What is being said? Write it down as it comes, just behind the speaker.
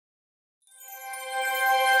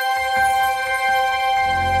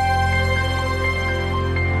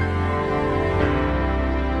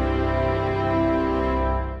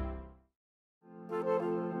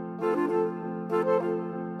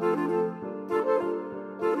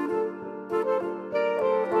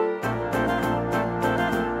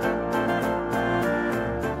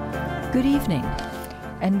Good evening,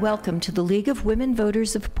 and welcome to the League of Women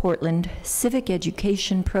Voters of Portland Civic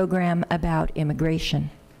Education Program about Immigration.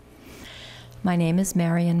 My name is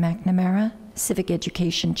Marian McNamara, Civic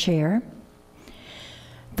Education Chair.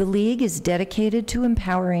 The League is dedicated to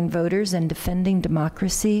empowering voters and defending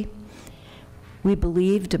democracy. We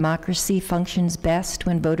believe democracy functions best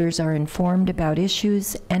when voters are informed about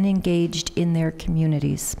issues and engaged in their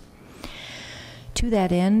communities. To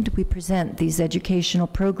that end, we present these educational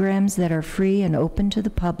programs that are free and open to the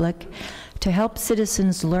public to help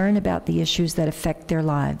citizens learn about the issues that affect their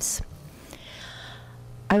lives.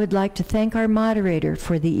 I would like to thank our moderator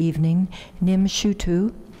for the evening, Nim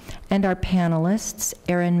Shutu, and our panelists,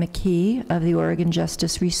 Erin McKee of the Oregon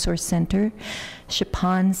Justice Resource Center,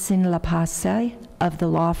 Shapan Sinlapase of the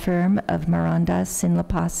law firm of Miranda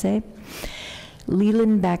Sinlapase,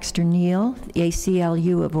 Leland Baxter-Neal, the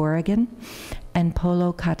ACLU of Oregon, and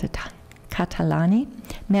Polo Catalani,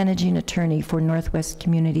 Managing Attorney for Northwest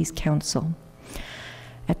Communities Council.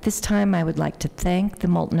 At this time, I would like to thank the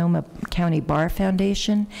Multnomah County Bar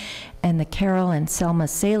Foundation and the Carol and Selma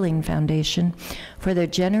Sailing Foundation for their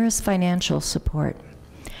generous financial support.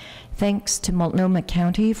 Thanks to Multnomah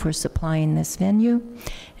County for supplying this venue,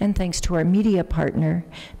 and thanks to our media partner,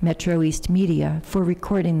 Metro East Media, for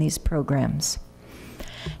recording these programs.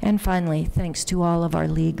 And finally, thanks to all of our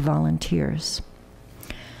League volunteers.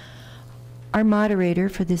 Our moderator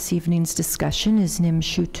for this evening's discussion is Nim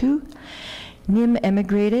Shutu. Nim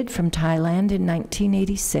emigrated from Thailand in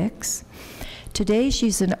 1986. Today,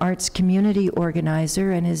 she's an arts community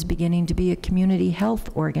organizer and is beginning to be a community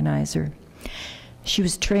health organizer. She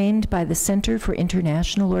was trained by the Center for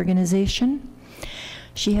International Organization.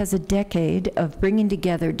 She has a decade of bringing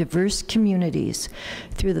together diverse communities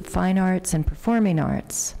through the fine arts and performing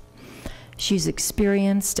arts. She's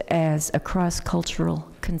experienced as a cross-cultural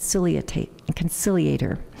conciliator,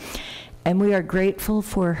 and we are grateful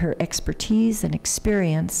for her expertise and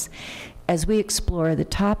experience as we explore the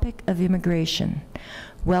topic of immigration,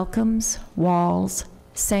 welcomes, walls,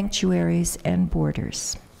 sanctuaries, and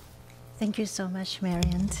borders. Thank you so much,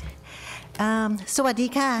 Marian.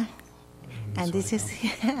 Sawadee. And this is,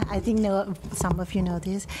 I think some of you know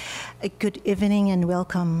this. Good evening and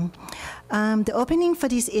welcome. The opening for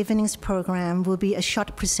this evening's program will be a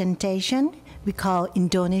short presentation we call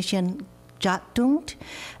Indonesian Jatung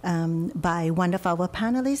by one of our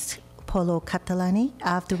panelists, Polo Catalani,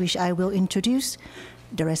 after which I will introduce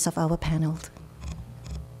the rest of our panel.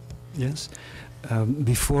 Yes.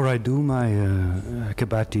 Before I do my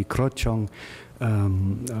Kebati Krochong,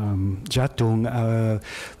 Jatung,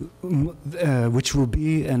 which will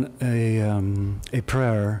be a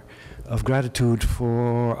prayer of gratitude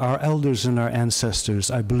for our elders and our ancestors.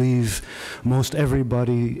 I believe most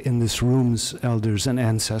everybody in this room's elders and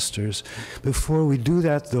ancestors. Before we do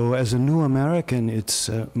that, though, as a new American, it's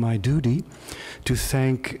my duty to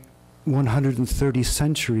thank 130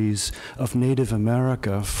 centuries of Native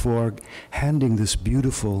America for handing this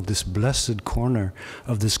beautiful, this blessed corner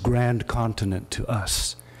of this grand continent to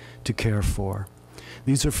us to care for.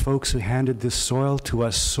 These are folks who handed this soil to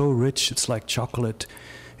us so rich, it's like chocolate.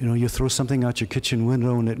 You know, you throw something out your kitchen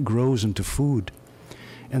window and it grows into food.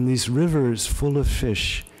 And these rivers full of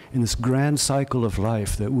fish in this grand cycle of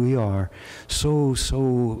life that we are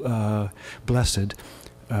so blessed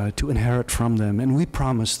to inherit from them. And we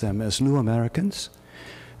promise them as new Americans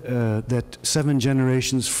that 7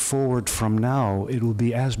 generations forward from now, it will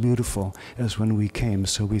be as beautiful as when we came.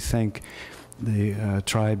 So we thank the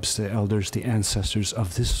tribes, the elders, the ancestors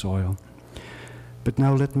of this soil. But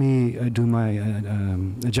now let me do my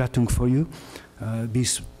jatung for you.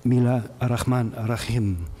 Bismillah ar-Rahman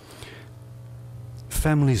ar-Rahim.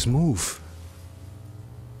 Families move.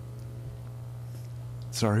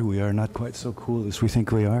 Sorry, we are not quite so cool as we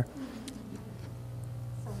think we are.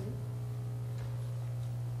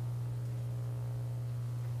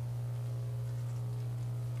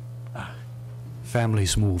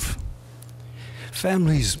 Families move.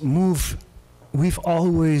 Families move. We've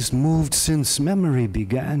always moved since memory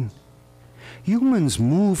began. Humans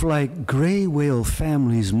move like gray whale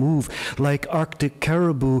families move, like Arctic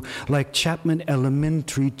caribou, like Chapman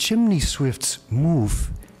Elementary chimney swifts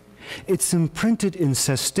move. It's imprinted in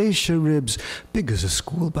cetacea ribs, big as a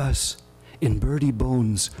school bus, in birdie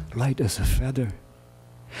bones, light as a feather.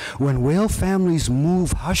 When whale families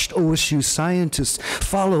move, hushed OSU scientists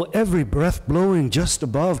follow every breath blowing just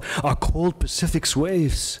above our cold Pacific's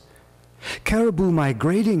waves. Caribou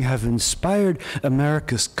migrating have inspired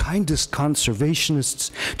America's kindest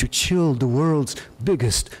conservationists to chill the world's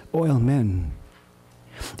biggest oil men.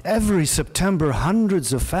 Every September,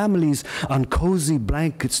 hundreds of families on cozy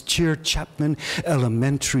blankets cheer Chapman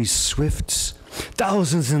Elementary Swifts.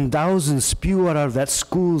 Thousands and thousands spew out of that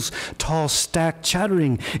school's tall stack,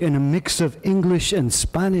 chattering in a mix of English and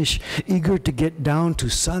Spanish, eager to get down to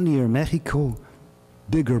sunnier Mexico.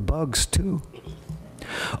 Bigger bugs, too.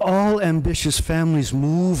 All ambitious families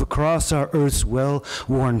move across our Earth's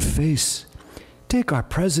well-worn face. Take our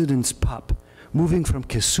president's pup, moving from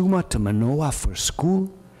Kisumu to Manoa for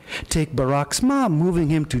school. Take Barack's mom, moving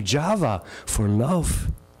him to Java for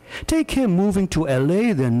love. Take him moving to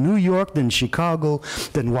LA, then New York, then Chicago,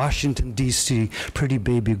 then Washington, D.C., pretty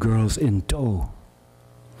baby girls in tow.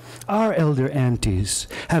 Our elder aunties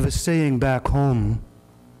have a saying back home: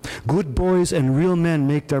 good boys and real men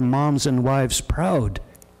make their moms and wives proud.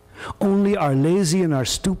 Only our lazy and our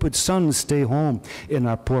stupid sons stay home in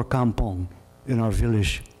our poor kampong, in our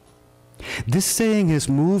village. This saying has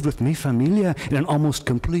moved with mi familia in an almost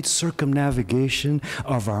complete circumnavigation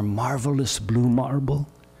of our marvelous blue marble.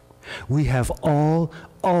 We have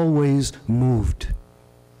always moved.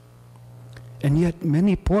 And yet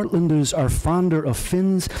many Portlanders are fonder of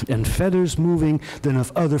fins and feathers moving than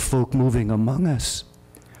of other folk moving among us.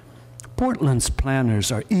 Portland's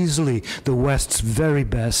planners are easily the West's very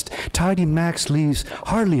best. Tidy Max leaves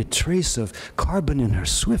hardly a trace of carbon in her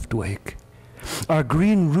swift wake. Our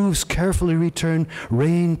green roofs carefully return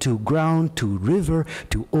rain to ground, to river,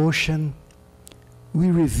 to ocean. We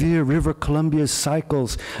revere River Columbia's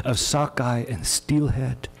cycles of sockeye and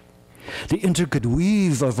steelhead, the intricate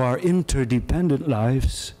weave of our interdependent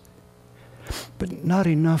lives. But not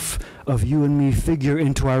enough of you and me figure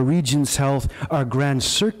into our region's health, our grand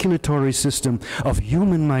circulatory system of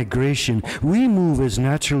human migration. We move as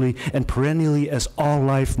naturally and perennially as all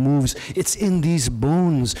life moves. It's in these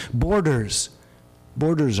bones, borders.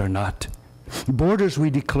 Borders are not. Borders we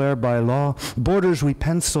declare by law, borders we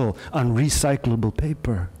pencil on recyclable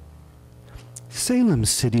paper. Salem's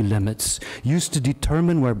city limits used to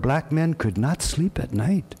determine where black men could not sleep at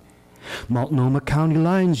night. Multnomah County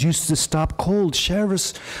lines used to stop cold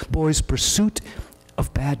sheriff's boys' pursuit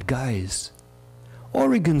of bad guys.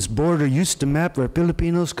 Oregon's border used to map where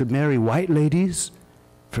Filipinos could marry white ladies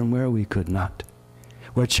from where we could not,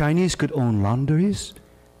 where Chinese could own laundries,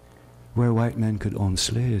 where white men could own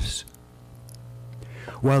slaves.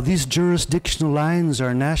 While these jurisdictional lines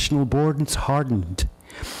are national borders hardened,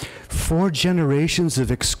 4 generations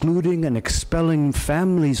of excluding and expelling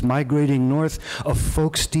families migrating north, of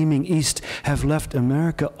folks steaming east, have left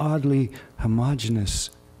America oddly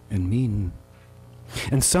homogeneous and mean.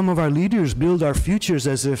 And some of our leaders build our futures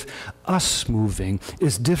as if us moving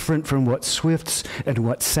is different from what swifts and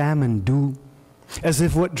what salmon do. As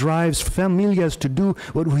if what drives familias to do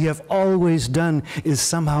what we have always done is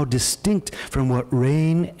somehow distinct from what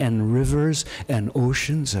rain and rivers and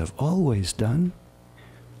oceans have always done.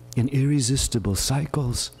 In irresistible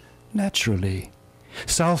cycles, naturally.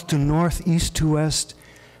 South to north, east to west,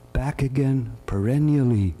 back again,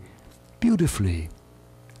 perennially, beautifully.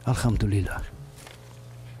 Alhamdulillah.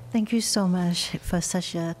 Thank you so much for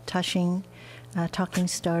such a touching talking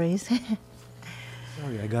stories.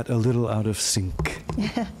 Sorry, I got a little out of sync.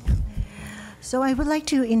 So I would like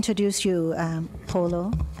to introduce you,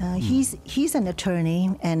 Polo. He's an attorney,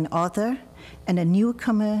 an author, and a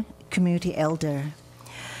newcomer community elder.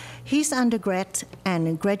 His undergrad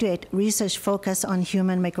and graduate research focus on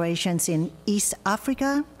human migrations in East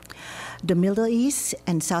Africa, the Middle East,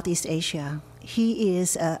 and Southeast Asia. He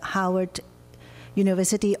is a Howard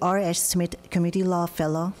University R.H. Smith Community Law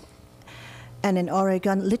Fellow and an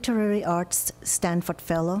Oregon Literary Arts Stanford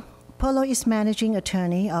Fellow. Polo is managing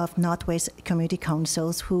attorney of Northwest Community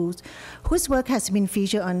Councils, whose work has been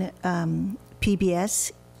featured on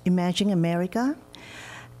PBS, Imaging America,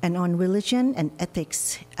 and on religion and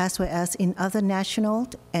ethics, as well as in other national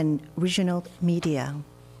and regional media.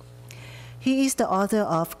 He is the author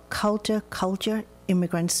of Culture,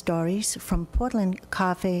 Immigrant Stories from Portland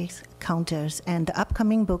Cafe Counters, and the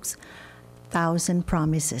upcoming books, 1,000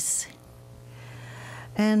 Promises.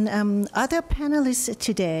 And other panelists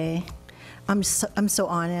today, I'm so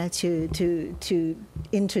honored to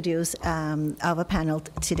introduce our panel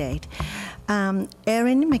today. Erin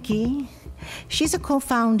McGee. She's a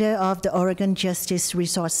co-founder of the Oregon Justice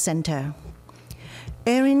Resource Center.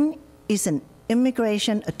 Erin is an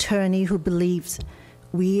immigration attorney who believes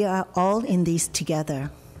we are all in this together.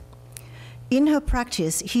 In her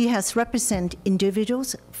practice, he has represented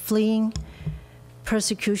individuals fleeing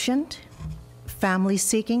persecution, families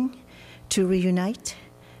seeking to reunite,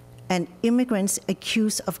 and immigrants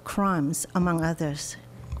accused of crimes, among others.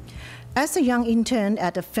 As a young intern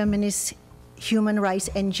at a feminist human rights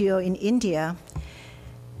NGO in India,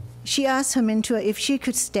 She asked her mentor if she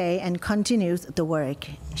could stay and continue the work.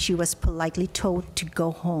 She was politely told to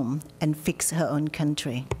go home and fix her own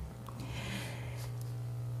country.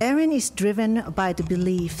 Erin is driven by the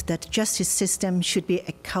belief that the justice system should be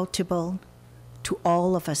accountable to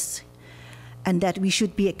all of us, and that we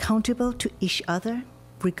should be accountable to each other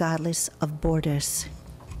regardless of borders.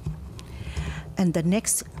 And the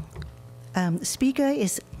next speaker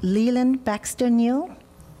is Leland Baxter Neal.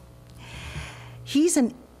 He's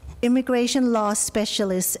an immigration law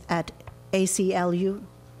specialist at ACLU,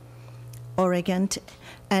 Oregon,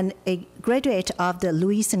 and a graduate of the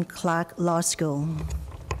Lewis and Clark Law School.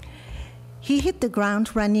 He hit the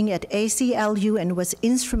ground running at ACLU and was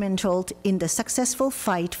instrumental in the successful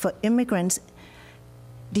fight for immigrants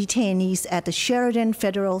detainees at the Sheridan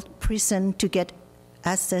Federal Prison to get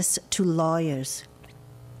access to lawyers.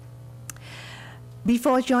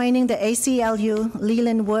 Before joining the ACLU,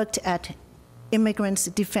 Leland worked at Immigrants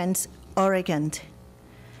Defense Oregon,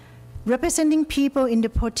 representing people in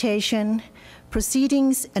deportation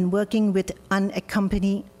proceedings and working with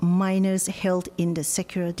unaccompanied minors held in the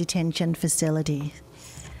secure detention facility.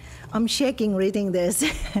 I'm shaking reading this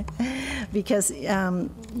because,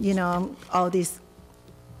 all these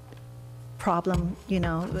problems,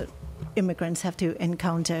 immigrants have to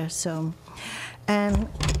encounter. So, and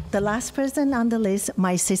the last person on the list,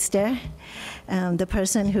 my sister, the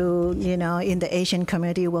person who, in the Asian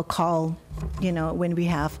community will call, when we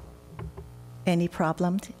have any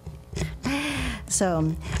problem.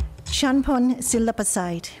 So, Shanpon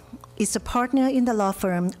Silapasite is a partner in the law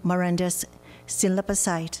firm Miranda's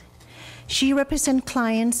Silapasite. She represents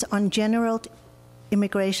clients on general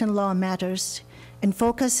immigration law matters and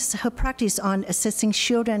focuses her practice on assisting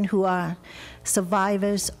children who are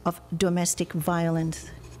survivors of domestic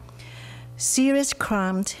violence, serious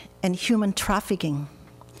crimes, and human trafficking.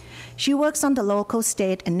 She works on the local,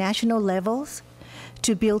 state, and national levels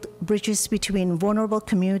to build bridges between vulnerable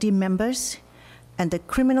community members and the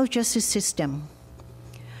criminal justice system.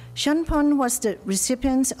 Shanpon was the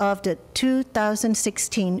recipient of the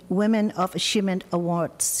 2016 Women of Achievement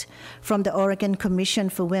Awards from the Oregon Commission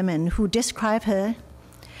for Women, who described her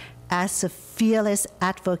as a fearless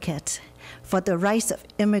advocate for the rights of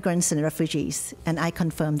immigrants and refugees, and I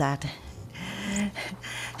confirm that.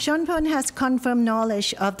 Shanpon has confirmed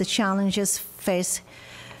knowledge of the challenges faced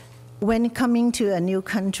when coming to a new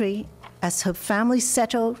country, as her family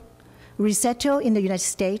resettled in the United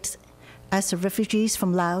States as refugees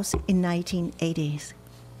from Laos in 1980s.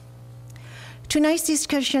 Tonight's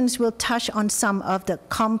discussions will touch on some of the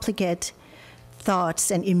complicated thoughts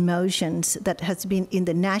and emotions that has been in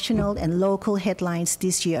the national and local headlines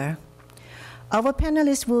this year. Our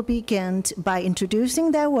panelists will begin by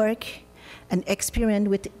introducing their work and experience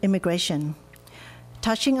with immigration,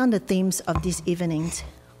 touching on the themes of this evening: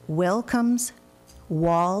 welcomes,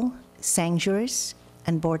 wall, sanctuaries,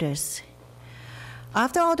 and borders.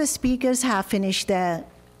 After all the speakers have finished their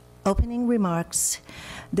opening remarks,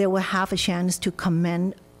 they will have a chance to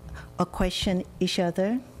comment or question each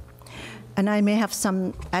other. And I may have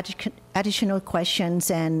some additional questions,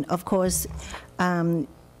 and of course, the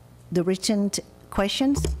written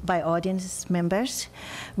questions by audience members.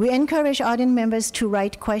 We encourage audience members to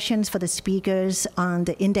write questions for the speakers on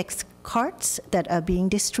the index cards that are being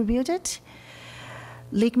distributed.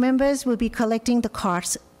 League members will be collecting the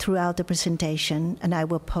cards throughout the presentation, and I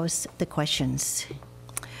will post the questions.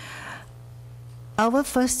 Our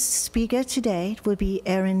first speaker today will be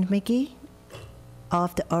Erin McGee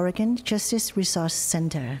of the Oregon Justice Resource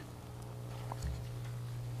Center.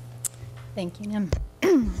 Thank you, Nim.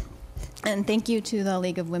 And thank you to the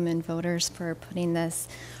League of Women Voters for putting this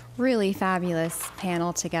really fabulous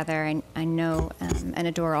panel together. I know and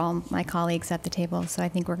adore all my colleagues at the table, so I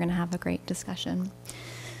think we're going to have a great discussion.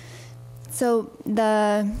 So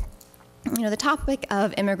the topic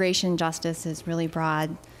of immigration justice is really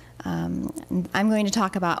broad. I'm going to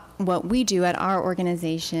talk about what we do at our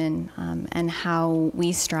organization and how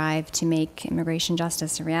we strive to make immigration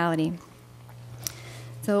justice a reality.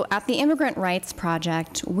 So at the Immigrant Rights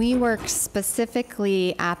Project, we work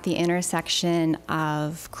specifically at the intersection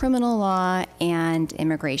of criminal law and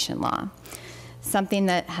immigration law, something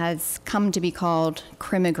that has come to be called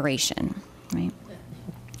crimmigration, right?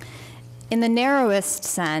 In the narrowest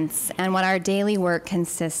sense, and what our daily work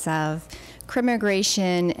consists of,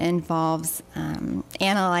 crimmigration involves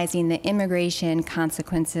analyzing the immigration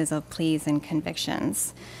consequences of pleas and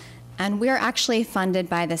convictions. And we're actually funded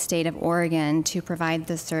by the state of Oregon to provide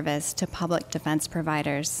this service to public defense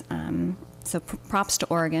providers. So props to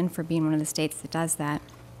Oregon for being one of the states that does that.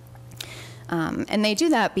 And they do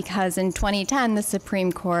that because in 2010, the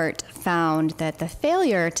Supreme Court found that the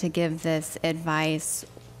failure to give this advice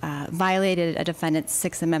violated a defendant's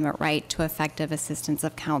Sixth Amendment right to effective assistance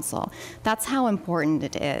of counsel. That's how important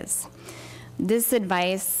it is. This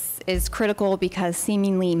advice is critical because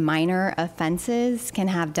seemingly minor offenses can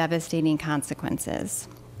have devastating consequences.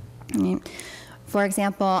 For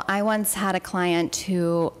example, I once had a client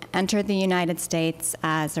who entered the United States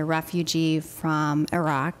as a refugee from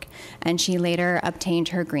Iraq, and she later obtained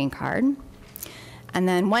her green card. And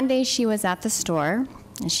then one day she was at the store,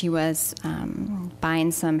 and she was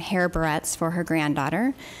buying some hair barrettes for her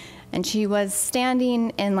granddaughter, and she was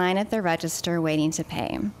standing in line at the register waiting to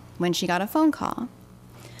pay when she got a phone call.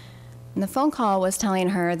 And the phone call was telling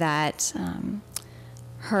her that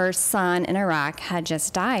her son in Iraq had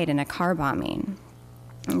just died in a car bombing.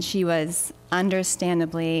 And she was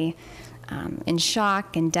understandably in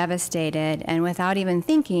shock and devastated, and without even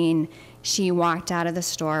thinking, she walked out of the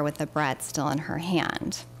store with the bread still in her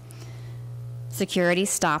hand. Security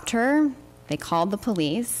stopped her, they called the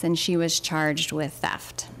police, and she was charged with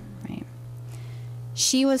theft. Right?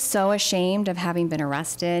 She was so ashamed of having been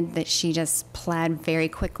arrested that she just pled very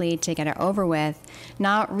quickly to get it over with,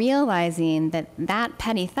 not realizing that that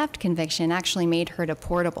petty theft conviction actually made her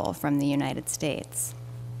deportable from the United States.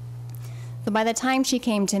 So by the time she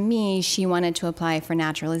came to me, she wanted to apply for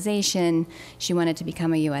naturalization. She wanted to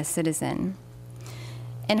become a U.S. citizen.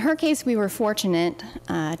 In her case, we were fortunate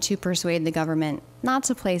to persuade the government not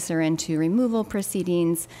to place her into removal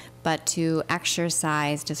proceedings, but to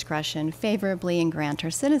exercise discretion favorably and grant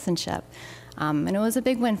her citizenship. And it was a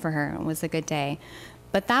big win for her. It was a good day.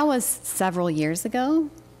 But that was several years ago,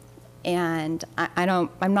 and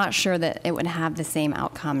I'm not sure that it would have the same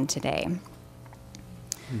outcome today.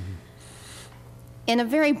 Mm-hmm. In a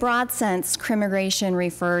very broad sense, crimmigration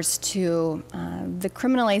refers to the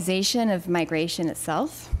criminalization of migration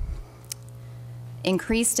itself,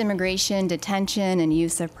 increased immigration, detention, and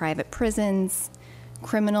use of private prisons,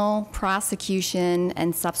 criminal prosecution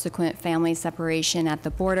and subsequent family separation at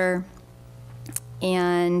the border,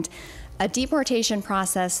 and a deportation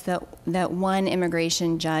process that one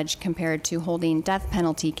immigration judge compared to holding death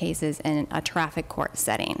penalty cases in a traffic court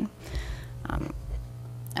setting.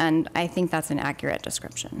 And I think that's an accurate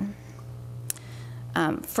description.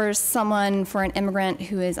 For an immigrant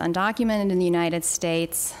who is undocumented in the United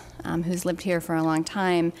States, who's lived here for a long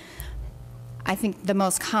time, I think the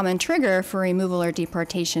most common trigger for removal or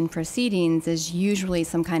deportation proceedings is usually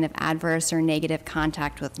some kind of adverse or negative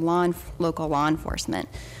contact with local law enforcement.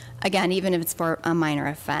 Again, even if it's for a minor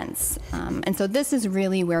offense. And so this is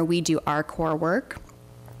really where we do our core work,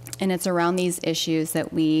 and it's around these issues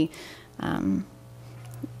that we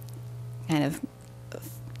kind of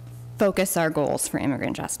focus our goals for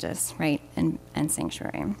immigrant justice, right, and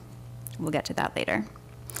sanctuary. We'll get to that later.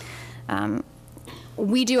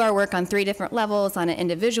 We do our work on 3 different levels: on an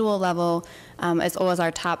individual level, as well as our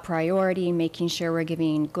top priority, making sure we're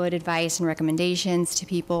giving good advice and recommendations to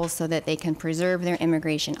people so that they can preserve their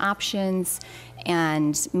immigration options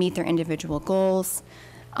and meet their individual goals.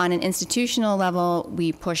 On an institutional level,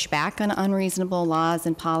 we push back on unreasonable laws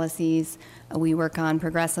and policies. We work on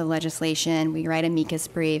progressive legislation. We write amicus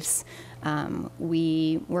briefs.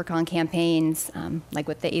 We work on campaigns, like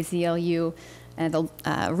with the ACLU, and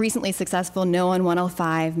the recently successful No on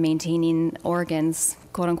 105, maintaining Oregon's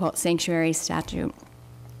quote-unquote sanctuary statute.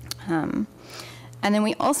 And then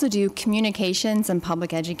we also do communications and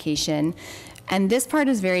public education. And this part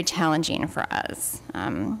is very challenging for us.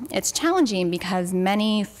 It's challenging because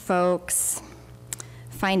many folks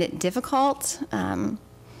find it difficult.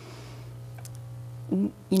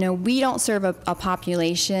 We don't serve a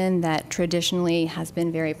population that traditionally has been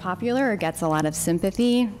very popular or gets a lot of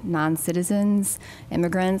sympathy, non-citizens,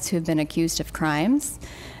 immigrants who have been accused of crimes.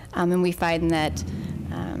 And we find that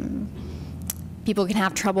people can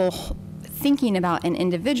have trouble thinking about an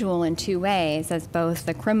individual in 2 ways, as both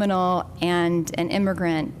a criminal and an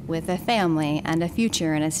immigrant with a family and a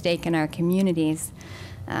future and a stake in our communities.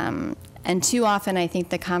 And too often, I think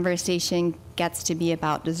the conversation gets to be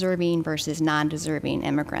about deserving versus non-deserving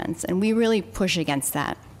immigrants, and we really push against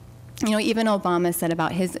that. Even Obama said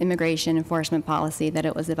about his immigration enforcement policy that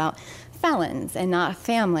it was about felons and not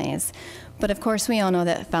families. But of course, we all know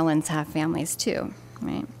that felons have families too,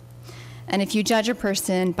 right? And if you judge a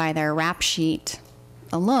person by their rap sheet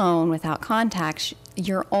alone without context,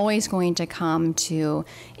 you're always going to come to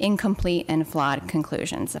incomplete and flawed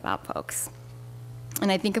conclusions about folks.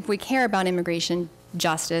 And I think if we care about immigration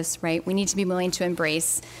justice, right, we need to be willing to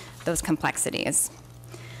embrace those complexities.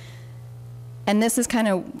 And this is kind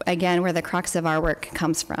of, again, where the crux of our work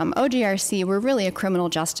comes from. OGRC, we're really a criminal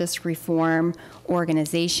justice reform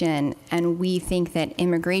organization, and we think that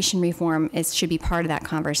immigration reform should be part of that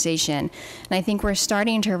conversation. And I think we're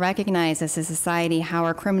starting to recognize as a society how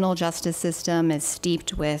our criminal justice system is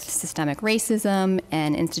steeped with systemic racism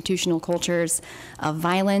and institutional cultures of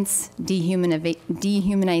violence,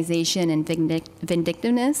 dehumanization, and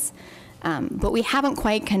vindictiveness. But we haven't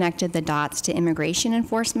quite connected the dots to immigration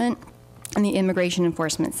enforcement and the immigration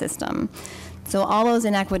enforcement system. So all those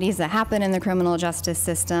inequities that happen in the criminal justice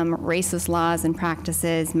system, racist laws and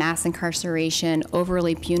practices, mass incarceration,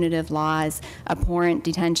 overly punitive laws, abhorrent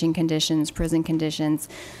detention conditions, prison conditions,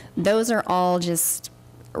 those are all just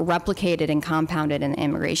replicated and compounded in the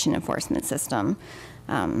immigration enforcement system.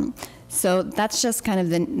 So that's just kind of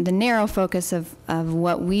the narrow focus of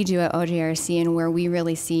what we do at OGRC and where we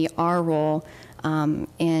really see our role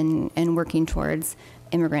in working towards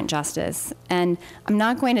immigrant justice. And I'm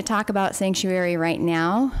not going to talk about Sanctuary right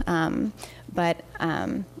now, but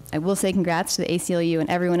I will say congrats to the ACLU and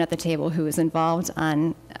everyone at the table who was involved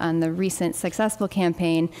on the recent successful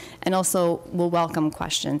campaign, and also we'll welcome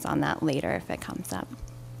questions on that later if it comes up.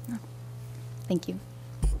 Thank you.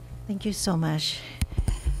 Thank you so much.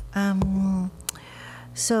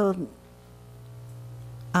 So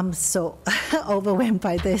I'm so overwhelmed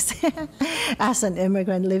by this as an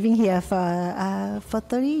immigrant living here for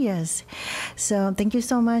 30 years. So thank you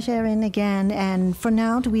so much, Erin, again. And for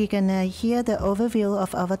now, we're going to hear the overview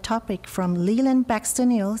of our topic from Leland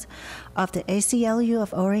Baxter-Niels of the ACLU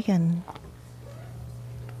of Oregon.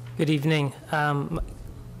 Good evening.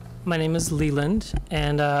 My name is Leland,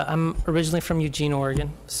 and I'm originally from Eugene,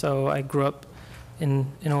 Oregon. So I grew up in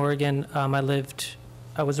Oregon.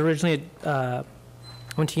 I was originally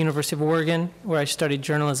went to University of Oregon, where I studied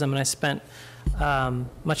journalism, and I spent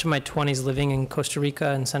much of my 20s living in Costa Rica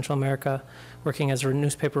and Central America, working as a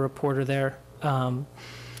newspaper reporter there.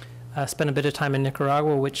 I spent a bit of time in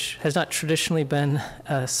Nicaragua, which has not traditionally been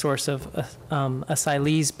a source of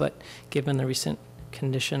asylees, but given the recent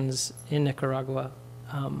conditions in Nicaragua,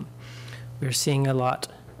 we're seeing a lot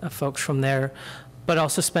of folks from there. But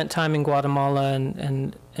also spent time in Guatemala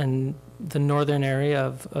and the northern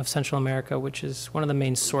area of Central America, which is one of the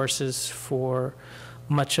main sources for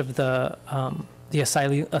much of the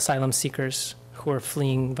asylum seekers who are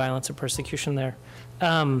fleeing violence or persecution there.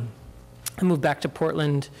 I moved back to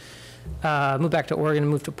Portland, moved back to Oregon,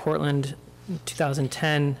 and moved to Portland in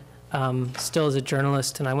 2010, still as a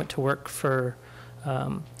journalist, and I went to work for,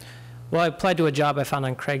 I applied to a job I found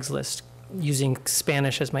on Craigslist using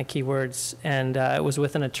Spanish as my keywords, and it was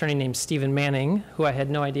with an attorney named Stephen Manning, who I had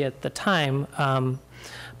no idea at the time,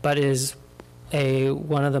 but is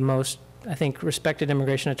one of the most, I think, respected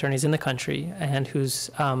immigration attorneys in the country, and who's,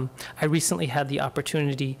 I recently had the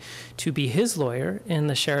opportunity to be his lawyer in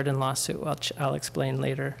the Sheridan lawsuit, which I'll explain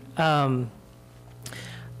later.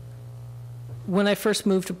 When I first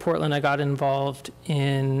moved to Portland, I got involved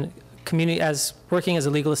in working as a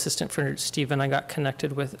legal assistant for Stephen. I got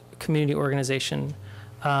connected with a community organization.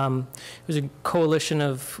 It was a coalition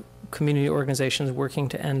of community organizations working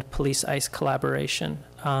to end police-ICE collaboration.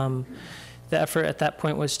 The effort at that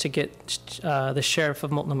point was to get the sheriff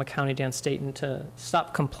of Multnomah County, Dan Staton, to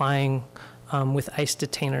stop complying with ICE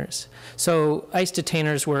detainers. So ICE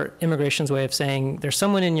detainers were immigration's way of saying, there's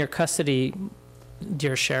someone in your custody,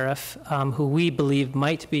 dear sheriff, who we believe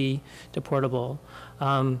might be deportable.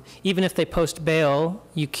 Even if they post bail,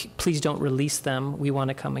 please don't release them. We want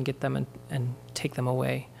to come and get them and take them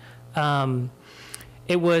away.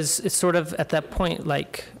 It's sort of at that point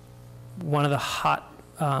like one of the hot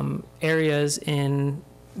areas in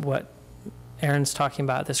what Erin's talking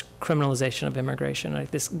about, this criminalization of immigration, like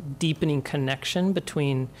this deepening connection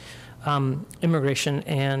between immigration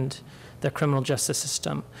and the criminal justice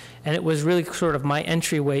system. And it was really sort of my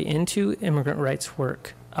entryway into immigrant rights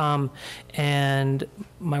work. And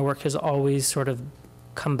my work has always sort of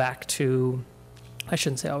come back to, I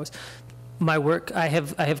shouldn't say always, my work, I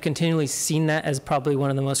have continually seen that as probably one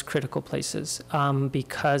of the most critical places,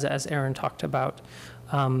 because as Erin talked about,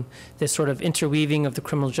 this sort of interweaving of the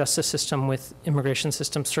criminal justice system with immigration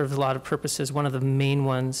system serves a lot of purposes. One of the main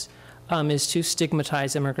ones is to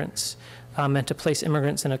stigmatize immigrants and to place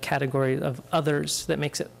immigrants in a category of others that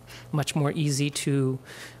makes it much more easy to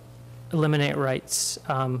eliminate rights,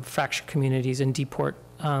 fracture communities, and deport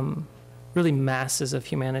really masses of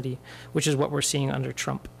humanity, which is what we're seeing under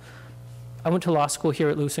Trump. I went to law school here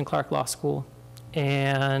at Lewis and Clark Law School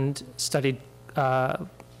and studied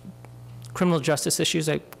criminal justice issues.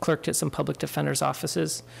 I clerked at some public defender's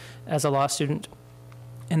offices as a law student.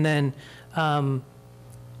 And then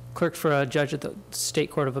clerked for a judge at the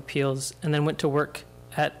State Court of Appeals, and then went to work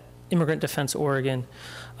at Immigrant Defense Oregon,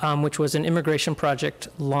 which was an immigration project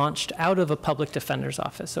launched out of a public defender's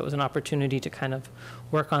office. So it was an opportunity to kind of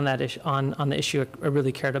work on that on the issue I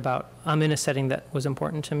really cared about in a setting that was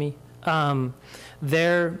important to me.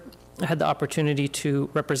 There, I had the opportunity to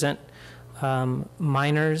represent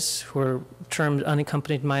minors who are termed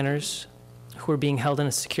unaccompanied minors who are being held in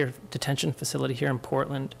a secure detention facility here in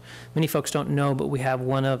Portland. Many folks don't know, but we have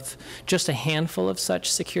one of just a handful of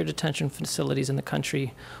such secure detention facilities in the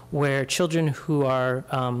country where children who are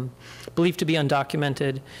believed to be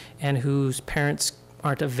undocumented and whose parents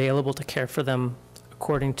aren't available to care for them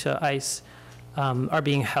according to ICE are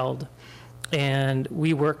being held. And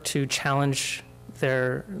we work to challenge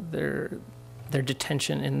their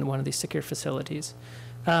detention in one of these secure facilities.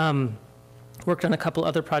 Worked on a couple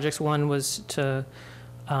other projects. One was to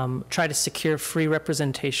try to secure free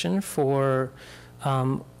representation for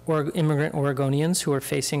immigrant Oregonians who are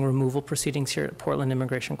facing removal proceedings here at Portland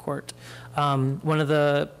Immigration Court. One of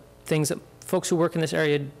the things that folks who work in this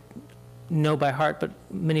area know by heart, but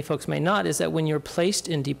many folks may not, is that when you're placed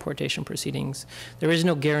in deportation proceedings, there is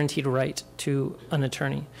no guaranteed right to an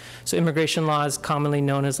attorney. So immigration law is commonly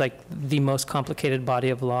known as like the most complicated body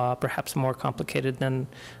of law, perhaps more complicated than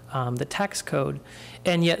the tax code.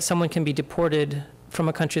 And yet someone can be deported from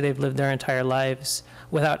a country they've lived their entire lives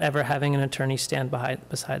without ever having an attorney stand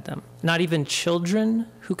beside them. Not even children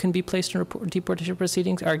who can be placed in deportation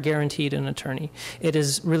proceedings are guaranteed an attorney. It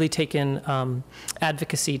has really taken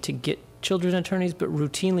advocacy to get children attorneys, but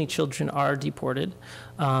routinely children are deported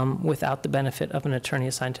without the benefit of an attorney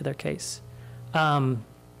assigned to their case.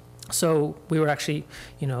 So we were actually,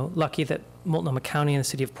 lucky that Multnomah County and the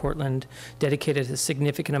city of Portland dedicated a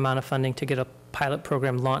significant amount of funding to get a pilot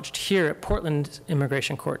program launched here at Portland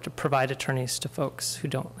Immigration Court to provide attorneys to folks who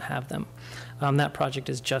don't have them. That project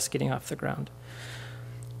is just getting off the ground.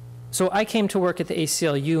 So I came to work at the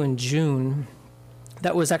ACLU in June.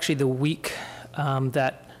 That was actually the week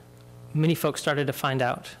that many folks started to find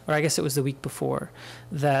out, or I guess it was the week before,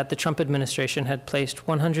 that the Trump administration had placed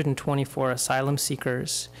 124 asylum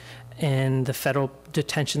seekers in the federal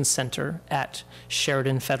detention center at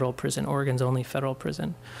Sheridan Federal Prison, Oregon's only federal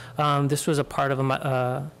prison. This was a part of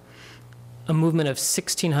a movement of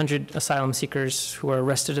 1,600 asylum seekers who were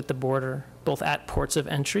arrested at the border, both at ports of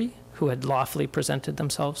entry, who had lawfully presented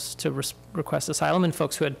themselves to request asylum, and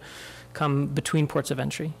folks who had come between ports of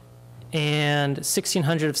entry. And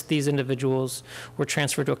 1,600 of these individuals were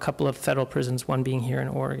transferred to a couple of federal prisons, one being here in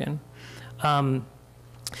Oregon.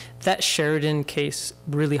 That Sheridan case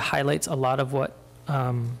really highlights a lot of what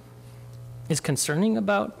is concerning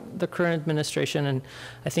about the current administration, and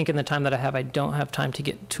I think in the time that I have, I don't have time to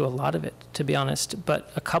get to a lot of it, to be honest,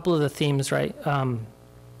 but a couple of the themes, right?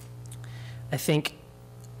 I think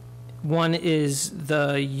one is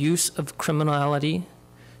the use of criminality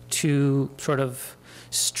to sort of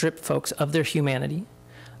strip folks of their humanity.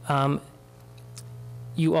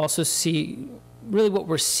 You also see, really what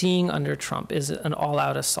we're seeing under Trump is an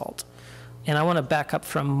all-out assault. And I want to back up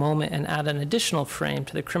for a moment and add an additional frame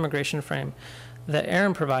to the crimmigration frame that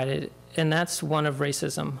Aaron provided, and that's one of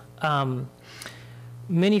racism.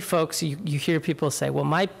 Many folks, you hear people say, well,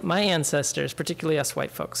 my ancestors, particularly us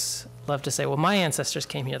white folks, love to say, well, my ancestors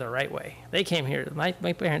came here the right way. They came here, my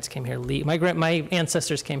parents came here, my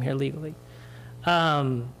ancestors came here legally.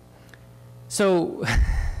 So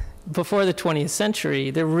before the 20th century,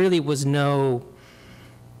 there really was no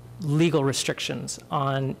legal restrictions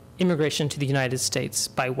on immigration to the United States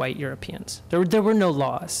by white Europeans. There were no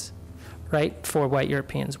laws, right, for white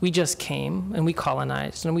Europeans. We just came and we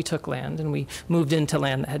colonized and we took land and we moved into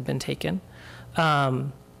land that had been taken.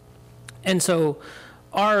 And so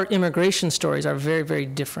our immigration stories are very, very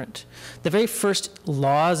different. The very first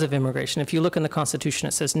laws of immigration, if you look in the Constitution,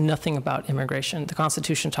 it says nothing about immigration. The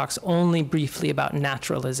Constitution talks only briefly about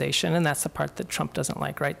naturalization, and that's the part that Trump doesn't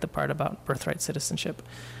like, right? The part about birthright citizenship.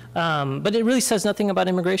 But it really says nothing about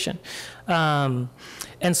immigration. And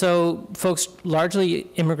so folks largely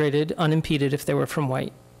immigrated unimpeded if they were from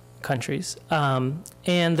white countries.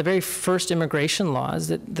 And the very first immigration laws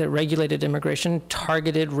that regulated immigration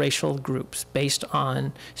targeted racial groups based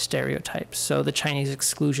on stereotypes. So the Chinese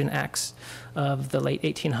Exclusion Acts of the late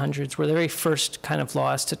 1800s were the very first kind of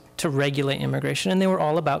laws to regulate immigration, and they were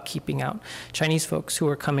all about keeping out Chinese folks who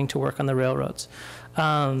were coming to work on the railroads.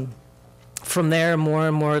 From there, more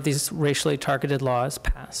and more of these racially targeted laws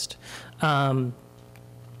passed.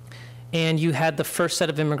 And you had the first set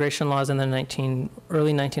of immigration laws in the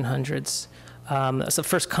early 1900s That's the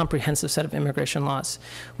first comprehensive set of immigration laws,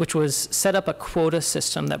 which was set up a quota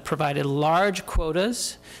system that provided large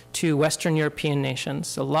quotas to Western European nations.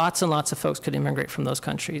 So lots and lots of folks could immigrate from those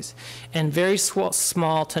countries, and very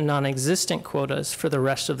small to non-existent quotas for the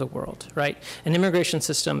rest of the world, right? An immigration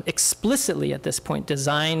system explicitly at this point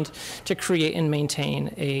designed to create and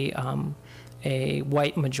maintain a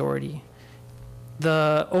white majority.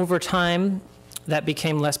 Over time, that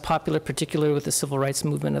became less popular, particularly with the civil rights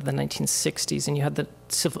movement of the 1960s. And you had the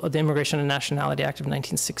Immigration and Nationality Act of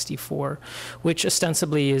 1964, which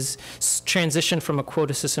ostensibly is transitioned from a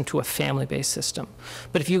quota system to a family-based system.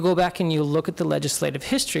 But if you go back and you look at the legislative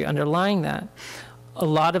history underlying that, a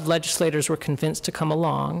lot of legislators were convinced to come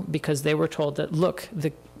along because they were told that, look,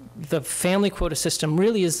 the family quota system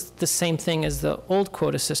really is the same thing as the old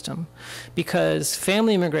quota system, because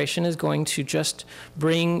family immigration is going to just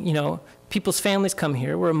bring, people's families come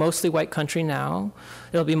here. We're a mostly white country now.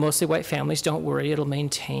 It'll be mostly white families. Don't worry. It'll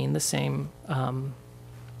maintain the same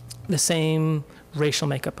racial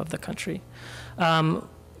makeup of the country.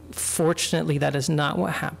 Fortunately, that is not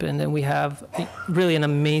what happened, and we have really an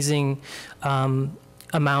amazing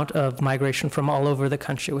amount of migration from all over the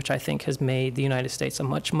country, which I think has made the United States a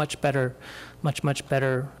much, much better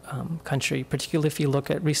country, particularly if you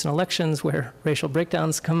look at recent elections where racial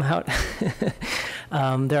breakdowns come out.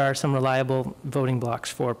 There are some reliable voting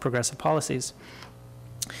blocks for progressive policies.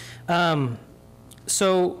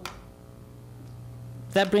 So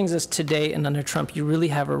that brings us today, and under Trump, you really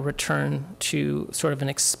have a return to sort of an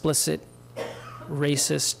explicit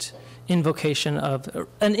racist invocation of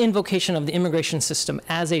the immigration system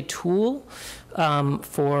as a tool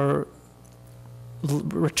for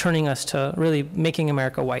returning us to really making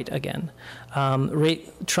America white again.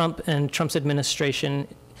 Trump and Trump's administration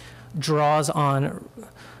draws on,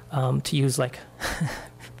 to use like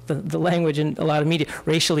the language in a lot of media,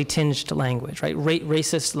 racially tinged language, right?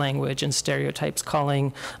 Racist language and stereotypes,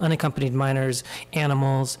 calling unaccompanied minors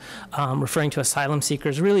animals, referring to asylum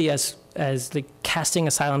seekers really as the casting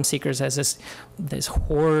asylum seekers as this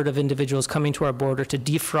horde of individuals coming to our border to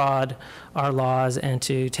defraud our laws and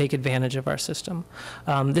to take advantage of our system.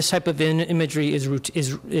 This type of imagery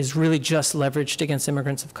is really just leveraged against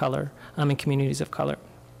immigrants of color and communities of color.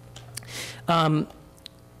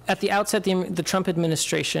 At the outset, the Trump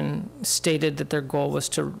administration stated that their goal was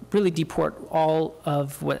to really deport all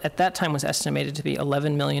of what at that time was estimated to be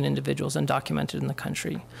 11 million individuals undocumented in the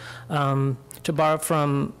country. To borrow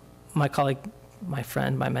from my colleague, my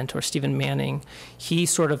friend, my mentor, Stephen Manning, he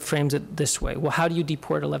sort of frames it this way. Well, how do you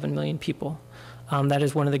deport 11 million people? That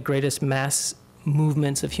is one of the greatest mass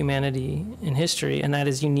movements of humanity in history, and that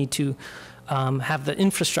is you need to have the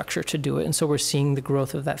infrastructure to do it. And so we're seeing the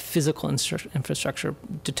growth of that physical infrastructure,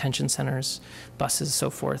 detention centers, buses, so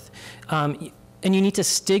forth. And you need to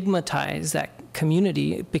stigmatize that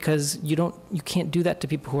community because you can't do that to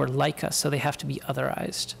people who are like us, so they have to be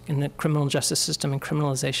otherized. In the criminal justice system, and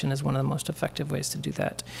criminalization is one of the most effective ways to do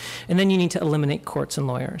that. And then you need to eliminate courts and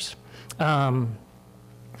lawyers.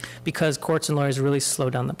 Because courts and lawyers really slow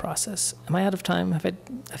down the process. Am I out of time?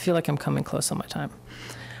 I feel like I'm coming close on my time.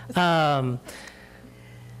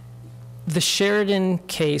 The Sheridan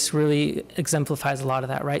case really exemplifies a lot of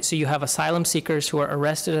that, right? So you have asylum seekers who are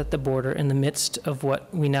arrested at the border in the midst of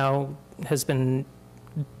what we now has been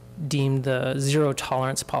deemed the zero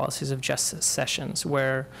tolerance policies of Justice Sessions,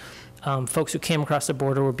 where folks who came across the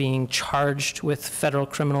border were being charged with federal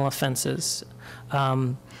criminal offenses.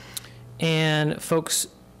 And folks,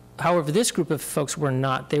 however, this group of folks were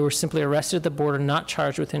not. They were simply arrested at the border, not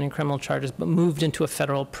charged with any criminal charges, but moved into a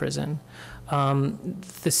federal prison.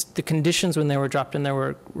 The conditions when they were dropped in there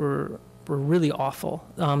were really awful.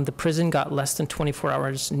 The prison got less than 24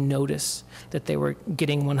 hours notice that they were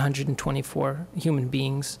getting 124 human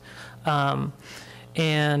beings.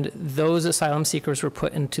 And those asylum seekers were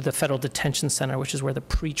put into the federal detention center, which is where the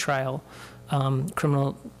pretrial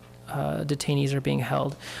criminal detainees are being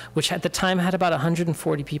held, which at the time had about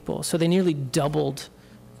 140 people. So they nearly doubled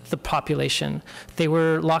the population. They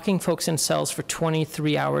were locking folks in cells for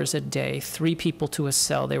 23 hours a day, 3 people to a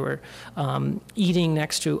cell. They were eating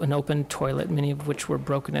next to an open toilet, many of which were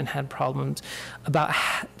broken and had problems. About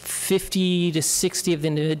 50 to 60 of the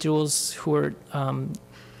individuals who were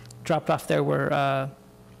dropped off there were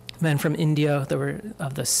men from India. They were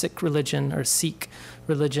of the Sikh religion,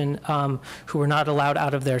 who were not allowed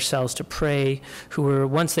out of their cells to pray, who were,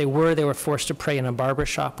 once they were forced to pray in a barber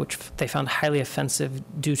shop, which they found highly offensive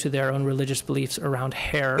due to their own religious beliefs around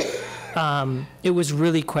hair. It was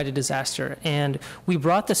really quite a disaster. And we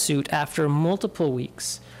brought the suit after multiple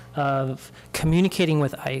weeks of communicating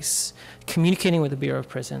with ICE, communicating with the Bureau of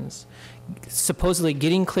Prisons, supposedly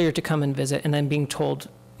getting cleared to come and visit, and then being told,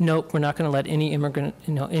 nope, we're not going to let any immigrant,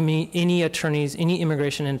 any attorneys, any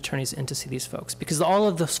immigration attorneys in to see these folks. Because all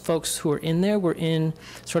of those folks who were in there were in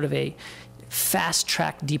sort of a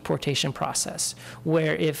fast-track deportation process,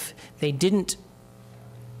 where if they didn't,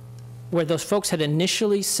 where those folks had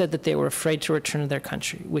initially said that they were afraid to return to their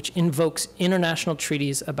country, which invokes international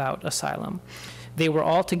treaties about asylum, they were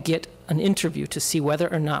all to get an interview to see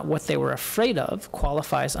whether or not what they were afraid of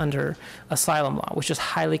qualifies under asylum law, which is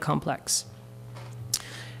highly complex.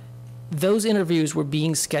 Those interviews were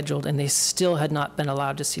being scheduled, and they still had not been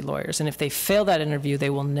allowed to see lawyers. And if they fail that interview, they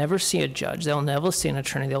will never see a judge. They'll never see an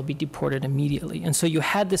attorney. They'll be deported immediately. And so you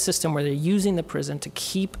had this system where they're using the prison to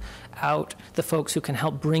keep out the folks who can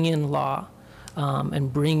help bring in law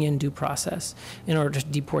and bring in due process in order to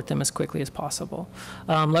deport them as quickly as possible.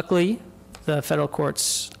 Luckily, the federal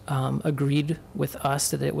courts agreed with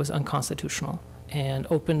us that it was unconstitutional and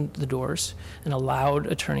opened the doors and allowed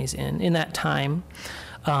attorneys in. In that time,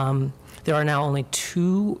 there are now only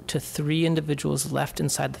 2 to 3 individuals left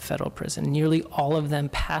inside the federal prison. Nearly all of them,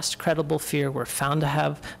 past credible fear, were found to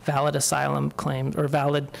have valid asylum claims, or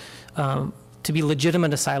valid, to be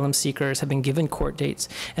legitimate asylum seekers, have been given court dates,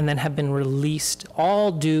 and then have been released,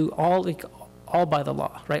 all by the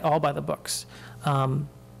law, right? All by the books.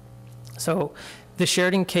 So the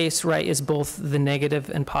Sheridan case, right, is both the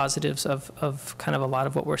negative and positives of kind of a lot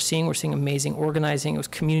of what we're seeing. We're seeing amazing organizing. It was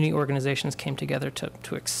community organizations came together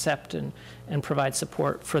to accept and provide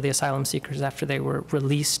support for the asylum seekers after they were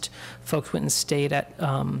released. Folks went and stayed at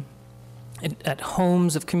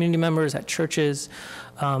homes of community members, at churches.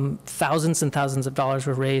 Thousands and thousands of dollars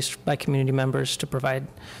were raised by community members to provide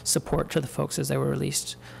support to the folks as they were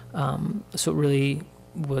released. So it really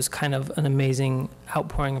was kind of an amazing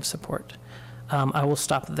outpouring of support. I will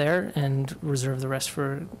stop there and reserve the rest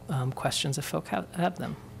for questions if folk have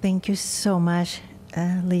them. Thank you so much,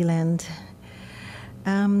 Leland.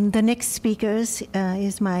 The next speaker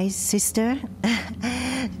is my sister.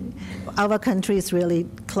 Our country is really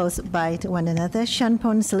close by to one another.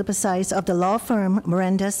 Shanpon Silipasides of the law firm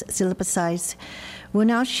Miranda's Silipasides will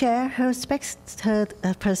now share her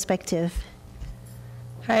perspective.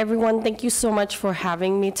 Hi, everyone. Thank you so much for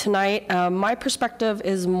having me tonight. My perspective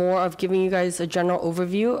is more of giving you guys a general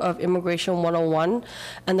overview of Immigration 101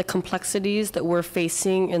 and the complexities that we're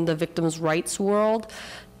facing in the victims' rights world.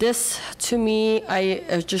 This, to me,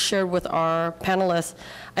 I just shared with our panelists,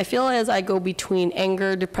 I feel as I go between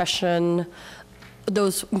anger, depression,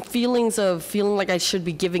 those feelings of feeling like I should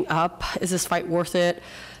be giving up. Is this fight worth it?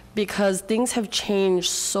 Because things have changed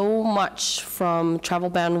so much from travel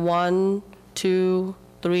ban 1, 2,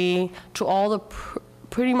 3, to all the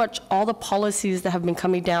pretty much all the policies that have been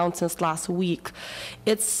coming down since last week.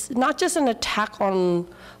 It's not just an attack on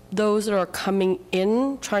those that are coming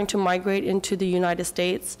in, trying to migrate into the United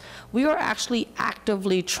States. We are actually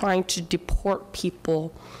actively trying to deport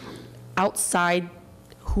people outside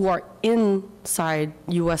who are inside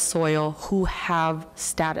U.S. soil who have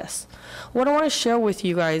status. What I want to share with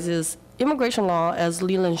you guys is immigration law, as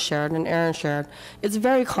Leland shared and Aaron shared, it's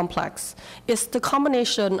very complex. It's the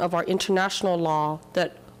combination of our international law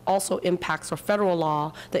that also impacts our federal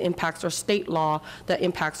law, that impacts our state law, that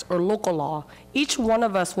impacts our local law. Each one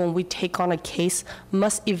of us, when we take on a case,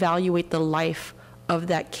 must evaluate the life of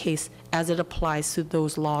that case as it applies to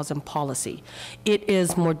those laws and policy. It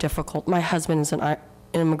is more difficult. My husband is an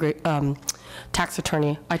tax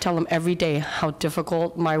attorney. I tell him every day how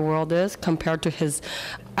difficult my world is compared to his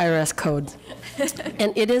IRS code.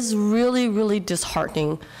 And it is really, really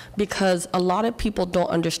disheartening because a lot of people don't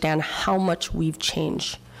understand how much we've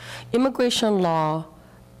changed. Immigration law,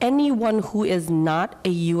 anyone who is not a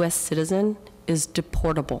U.S. citizen is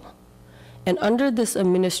deportable. And under this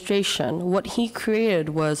administration, what he created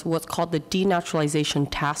was what's called the Denaturalization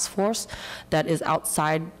Task Force that is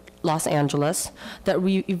outside Los Angeles that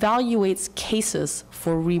evaluates cases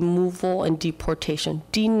for removal and deportation,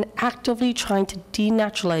 actively trying to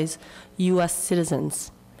denaturalize U.S.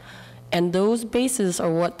 citizens. And those bases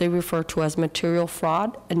are what they refer to as material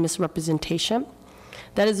fraud and misrepresentation.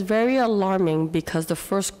 That is very alarming because the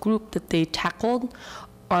first group that they tackled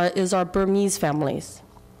is our Burmese families.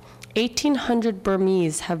 1,800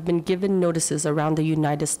 Burmese have been given notices around the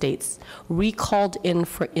United States, recalled in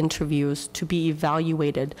for interviews to be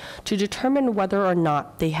evaluated to determine whether or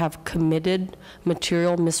not they have committed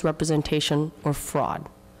material misrepresentation or fraud.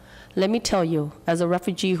 Let me tell you, as a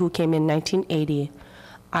refugee who came in 1980,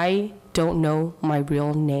 I don't know my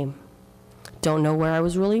real name, don't know where I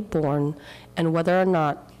was really born, and whether or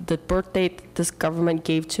not the birth date this government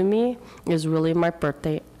gave to me is really my birth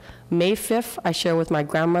date. May 5th, I share with my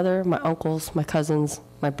grandmother, my uncles, my cousins,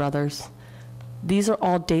 my brothers. These are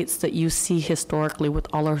all dates that you see historically with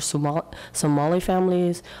all our Somali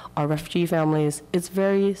families, our refugee families. It's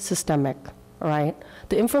very systemic, right?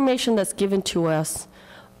 The information that's given to us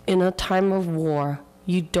in a time of war,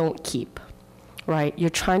 you don't keep, right? You're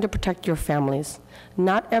trying to protect your families.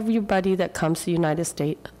 Not everybody that comes to the United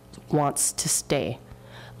States wants to stay.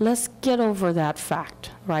 Let's get over that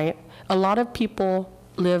fact, right? A lot of people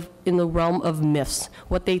live in the realm of myths,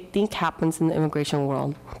 what they think happens in the immigration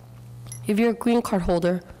world. If you're a green card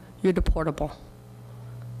holder, you're deportable.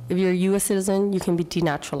 If you're a US citizen, you can be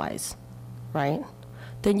denaturalized, right?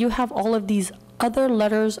 Then you have all of these other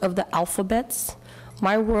letters of the alphabets.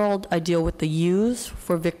 My world, I deal with the U's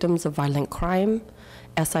for victims of violent crime,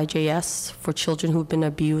 SIJS for children who've been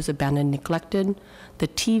abused, abandoned, neglected, the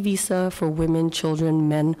T visa for women, children,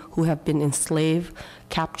 men who have been enslaved,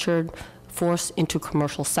 captured, forced into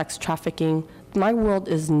commercial sex trafficking. My world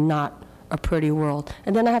is not a pretty world.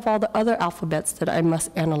 And then I have all the other alphabets that I must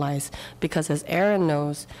analyze, because as Aaron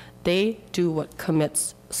knows, they do what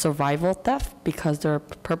commits survival theft because their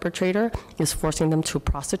perpetrator is forcing them to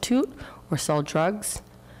prostitute or sell drugs.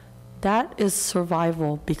 That is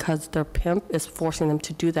survival because their pimp is forcing them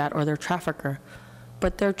to do that, or their trafficker.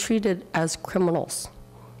 But they're treated as criminals,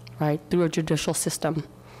 right, through a judicial system.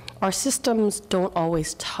 Our systems don't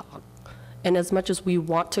always talk. And as much as we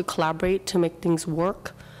want to collaborate to make things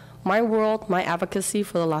work, my world, my advocacy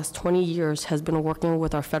for the last 20 years has been working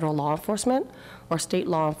with our federal law enforcement, or state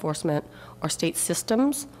law enforcement, or state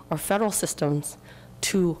systems, or federal systems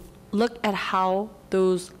to look at how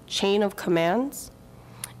those chain of commands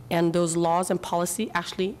and those laws and policy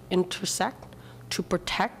actually intersect to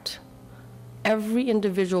protect every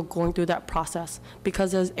individual going through that process.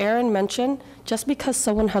 Because as Aaron mentioned, just because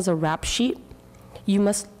someone has a rap sheet, you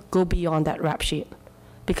must go beyond that rap sheet,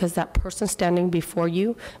 because that person standing before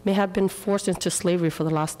you may have been forced into slavery for the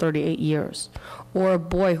last 38 years, or a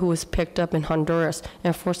boy who was picked up in Honduras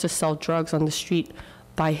and forced to sell drugs on the street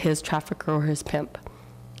by his trafficker or his pimp.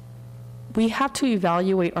 We have to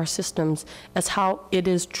evaluate our systems as how it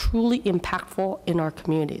is truly impactful in our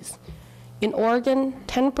communities. In Oregon,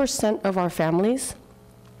 10% of our families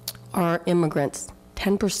are immigrants,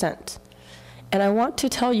 10%. And I want to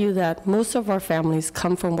tell you that most of our families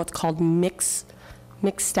come from what's called mixed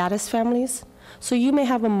status families. So you may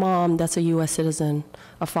have a mom that's a US citizen,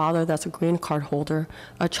 a father that's a green card holder,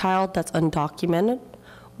 a child that's undocumented.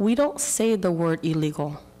 We don't say the word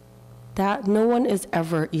illegal. That no one is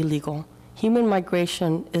ever illegal. Human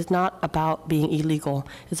migration is not about being illegal,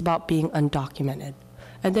 it's about being undocumented.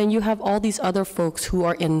 And then you have all these other folks who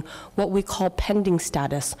are in what we call pending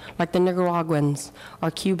status, like the Nicaraguans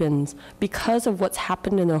or Cubans. Because of what's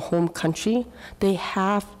happened in their home country, they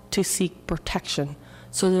have to seek protection.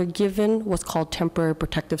 So they're given what's called temporary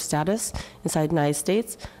protective status inside the United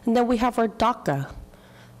States. And then we have our DACA.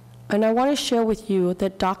 And I want to share with you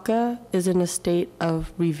that DACA is in a state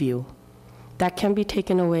of review. That can be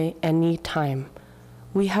taken away any time.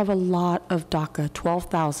 We have a lot of DACA,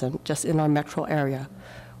 12,000 just in our metro area.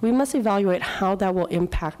 We must evaluate how that will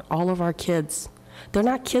impact all of our kids. They're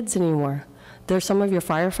not kids anymore. They're some of your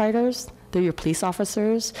firefighters, they're your police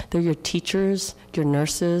officers, they're your teachers, your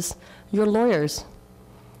nurses, your lawyers.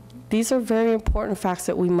 These are very important facts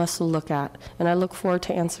that we must look at, and I look forward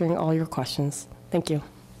to answering all your questions. Thank you.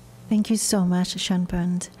 Thank you so much, Sean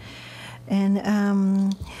Burns.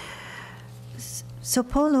 And so,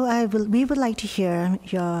 Paulo, we would like to hear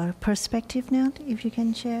your perspective now, if you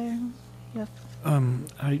can share your...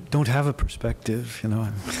 I don't have a perspective, you know.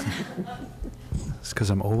 It's because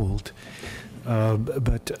I'm old.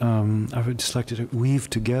 But I would just like to weave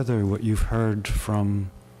together what you've heard from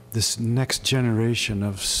this next generation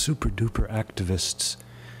of super-duper activists,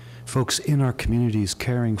 folks in our communities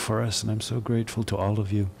caring for us, and I'm so grateful to all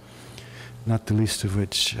of you, not the least of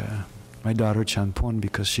which my daughter Chanpon,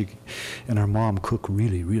 because she and her mom cook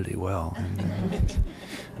really, really well. And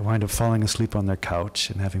I wind up falling asleep on their couch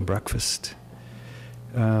and having breakfast.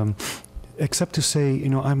 Except to say, you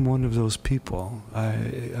know, I'm one of those people.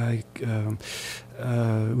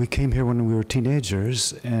 We came here when we were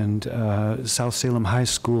teenagers, and South Salem High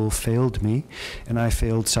School failed me, and I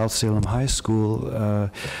failed South Salem High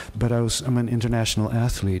School, but I'm an international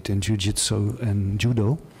athlete in jiu-jitsu and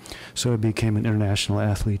judo, so I became an international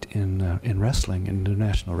athlete in wrestling, in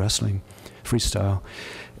international wrestling, freestyle,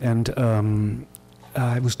 and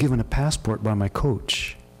I was given a passport by my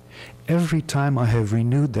coach. Every time I have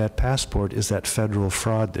renewed that passport is that federal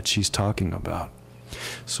fraud that she's talking about.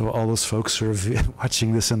 So all those folks who are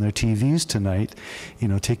watching this on their TVs tonight, you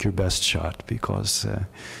know, take your best shot, because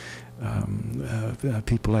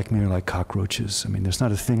people like me are like cockroaches. I mean, there's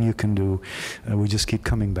not a thing you can do. We just keep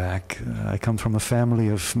coming back. I come from a family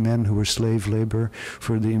of men who were slave labor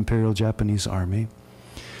for the Imperial Japanese Army.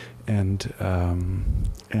 And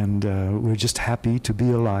we're just happy to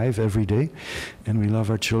be alive every day. And we love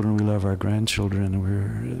our children, we love our grandchildren, and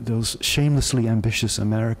we're those shamelessly ambitious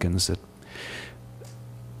Americans that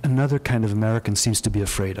another kind of American seems to be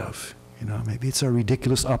afraid of. You know, maybe it's our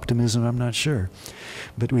ridiculous optimism, I'm not sure.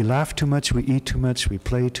 But we laugh too much, we eat too much, we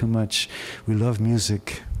play too much, we love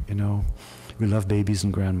music, you know, we love babies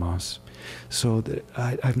and grandmas. So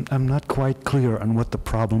I'm not quite clear on what the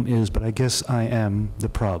problem is, but I guess I am the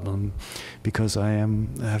problem, because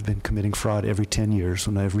I've been committing fraud every 10 years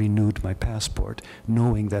when I've renewed my passport,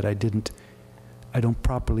 knowing that I don't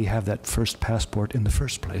properly have that first passport in the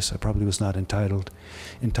first place. I probably was not entitled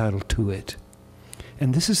to it.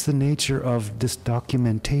 And this is the nature of this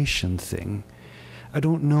documentation thing. I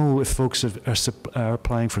don't know if folks are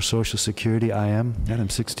applying for Social Security. I am, and I'm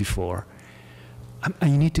 64. I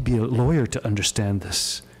need to be a lawyer to understand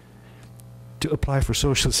this, to apply for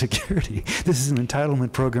Social Security. This is an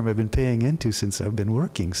entitlement program I've been paying into since I've been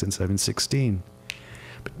working, since I've been 16.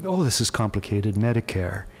 But all this is complicated.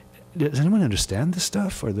 Medicare. Does anyone understand this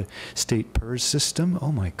stuff? Or the state PERS system?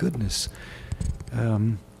 Oh my goodness.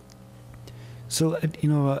 So, you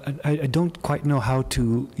know, I don't quite know how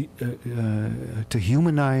to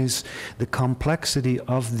humanize the complexity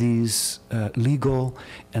of these legal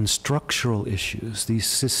and structural issues, these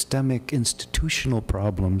systemic institutional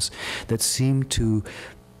problems that seem to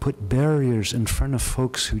put barriers in front of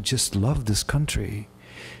folks who just love this country.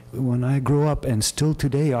 When I grew up, and still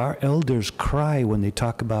today, our elders cry when they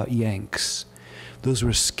talk about Yanks. Those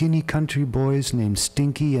were skinny country boys named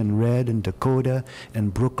Stinky and Red and Dakota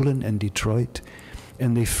and Brooklyn and Detroit.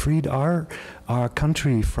 And they freed our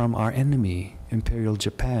country from our enemy, Imperial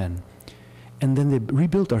Japan. And then they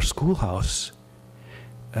rebuilt our schoolhouse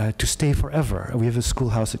to stay forever. We have a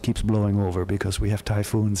schoolhouse that keeps blowing over because we have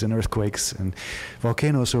typhoons and earthquakes and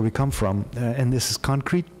volcanoes where we come from. And this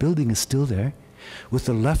concrete building is still there. With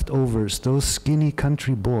the leftovers, those skinny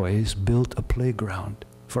country boys built a playground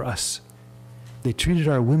for us. They treated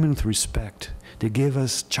our women with respect. They gave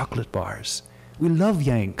us chocolate bars. We love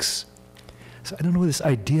Yanks. So I don't know where this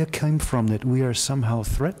idea came from that we are somehow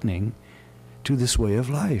threatening to this way of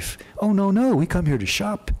life. Oh, no, no, we come here to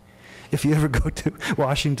shop. If you ever go to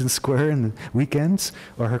Washington Square in the weekends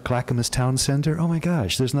or her Clackamas Town Center, oh my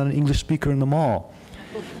gosh, there's not an English speaker in the mall.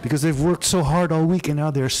 Because they've worked so hard all week and now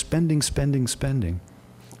they're spending.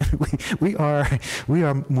 We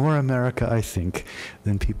are more America, I think,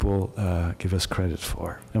 than people give us credit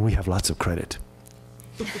for. And we have lots of credit.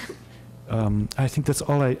 I think that's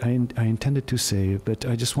all I intended to say, but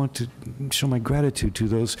I just want to show my gratitude to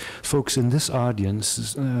those folks in this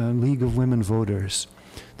audience, League of Women Voters.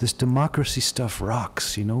 This democracy stuff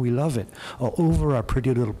rocks, you know, we love it. All over our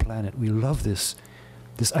pretty little planet, we love this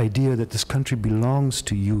idea that this country belongs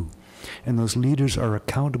to you, and those leaders are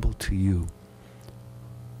accountable to you.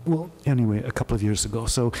 Well, anyway, a couple of years ago,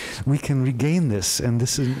 so we can regain this, and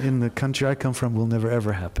this in the country I come from will never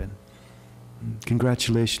ever happen.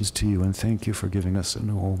 Congratulations to you, and thank you for giving us a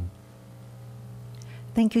new home.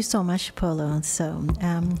 Thank you so much, Polo.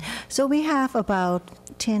 So we have about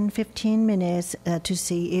 10-15 minutes to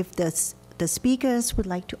see if the speakers would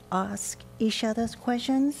like to ask each other's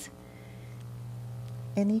questions.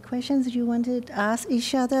 Any questions you wanted to ask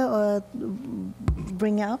each other or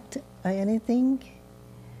bring up or anything?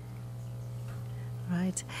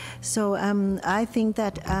 Right. So I think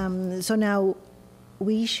that, so now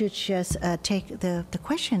we should just take the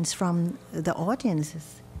questions from the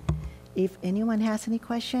audiences. If anyone has any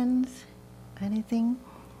questions, anything,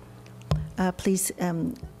 please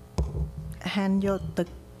hand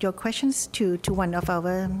your questions to one of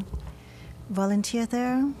our volunteers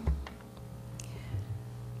there.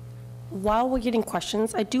 While we're getting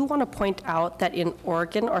questions, I do want to point out that in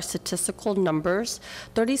Oregon, our statistical numbers,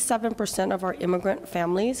 37% of our immigrant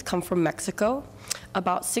families come from Mexico,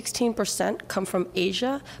 about 16% come from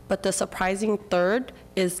Asia, but the surprising third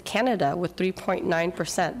is Canada with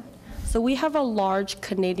 3.9%. So we have a large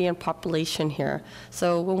Canadian population here.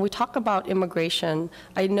 So when we talk about immigration,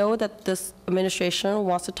 I know that this administration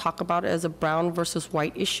wants to talk about it as a brown versus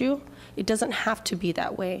white issue. It doesn't have to be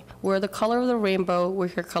that way. We're the color of the rainbow, we're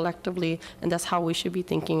here collectively, and that's how we should be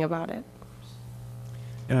thinking about it.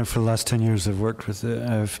 Yeah, for the last 10 years I've worked with,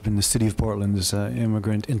 I've been the City of Portland as an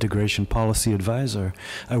immigrant integration policy advisor.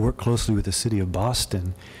 I work closely with the City of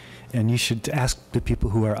Boston. And you should ask the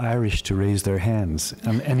people who are Irish to raise their hands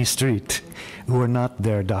on any street who are not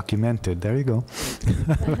there documented. There you go.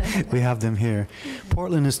 We have them here.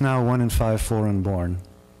 Portland is now 1 in 5 foreign-born.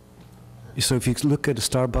 So if you look at a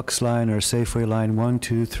Starbucks line or a Safeway line, 1,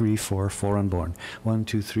 2, 3, 4 foreign-born. 1,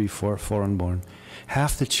 2, 3, 4 foreign-born.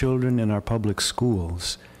 Half the children in our public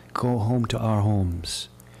schools go home to our homes.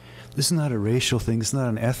 This is not a racial thing. This is not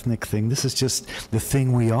an ethnic thing. This is just the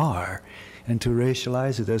thing we are. And to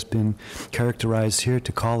racialize it has been characterized here,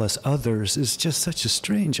 to call us others, is just such a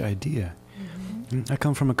strange idea. I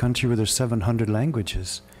come from a country where there's 700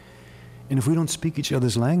 languages. And if we don't speak each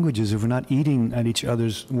other's languages, if we're not eating at each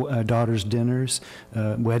other's daughters' dinners,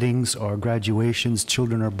 weddings or graduations,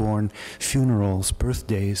 children are born, funerals,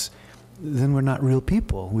 birthdays, then we're not real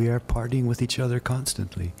people. We are partying with each other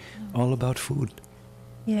constantly, all about food.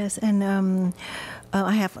 Yes, and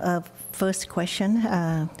I have a first question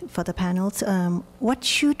for the panels. What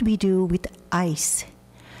should we do with ICE?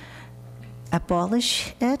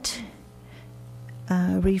 Abolish it?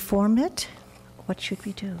 Reform it? What should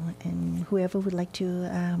we do? And whoever would like to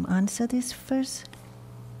answer this first?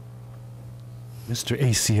 Mr.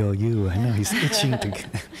 ACLU, I know he's itching to...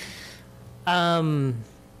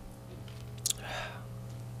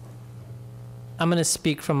 I'm going to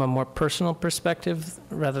speak from a more personal perspective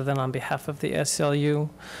rather than on behalf of the ACLU.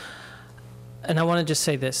 And I want to just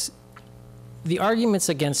say this. The arguments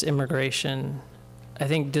against immigration, I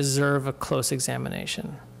think, deserve a close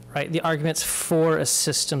examination, right? The arguments for a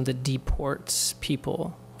system that deports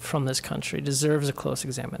people from this country deserves a close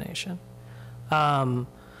examination. You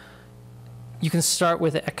can start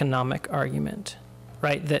with the economic argument,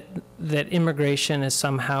 right? That immigration is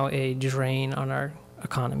somehow a drain on our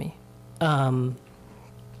economy.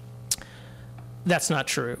 That's not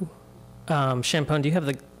true. Champone, do you have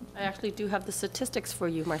the... I actually do have the statistics for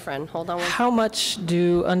you, my friend. Hold on one second. How much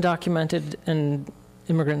do undocumented and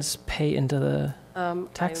immigrants pay into the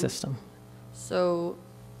tax system? So...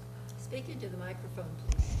 Speak into the microphone,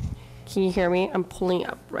 please. Can you hear me? I'm pulling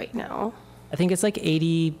up right now. I think it's like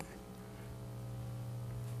 80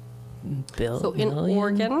 billion. So in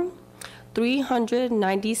Oregon,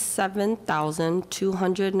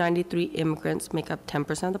 397,293 immigrants make up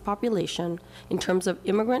 10% of the population. In terms of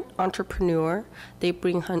immigrant entrepreneur, they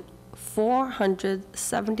bring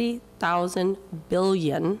 470,000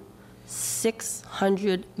 billion,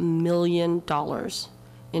 $600 million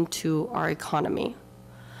into our economy.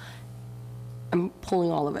 I'm pulling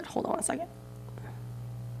all of it. Hold on a second.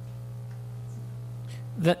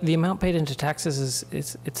 The amount paid into taxes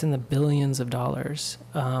it's in the billions of dollars.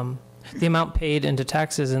 The amount paid into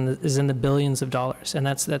taxes is in the billions of dollars, and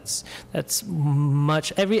that's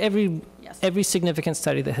much. Every significant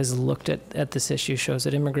study that has looked at this issue shows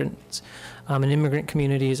that immigrants and immigrant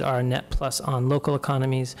communities are a net plus on local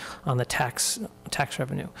economies, on the tax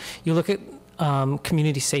revenue. You look at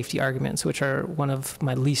community safety arguments, which are one of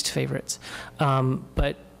my least favorites,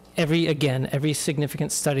 but every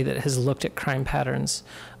significant study that has looked at crime patterns,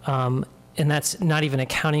 and that's not even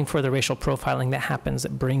accounting for the racial profiling that happens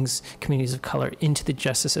that brings communities of color into the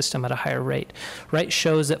justice system at a higher rate, right?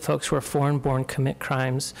 Shows that folks who are foreign-born commit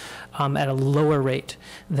crimes at a lower rate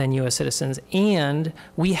than U.S. citizens. And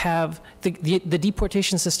we have, the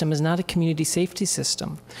deportation system is not a community safety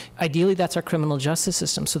system. Ideally, that's our criminal justice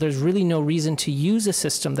system. So there's really no reason to use a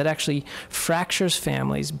system that actually fractures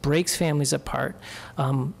families, breaks families apart,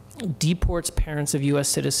 deports parents of U.S.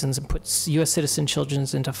 citizens and puts U.S. citizen children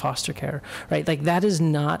into foster care, right? Like, that is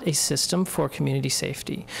not a system for community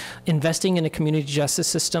safety. Investing in a community justice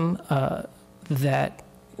system that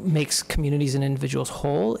makes communities and individuals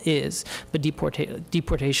whole is, but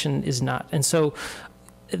deportation is not. And so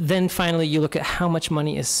then finally, you look at how much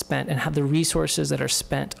money is spent and how the resources that are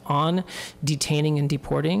spent on detaining and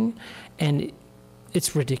deporting, and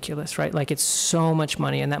it's ridiculous, right? Like, it's so much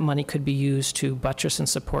money, and that money could be used to buttress and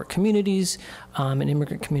support communities and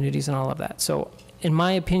immigrant communities and all of that. So in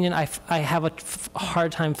my opinion, I have a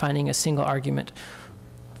hard time finding a single argument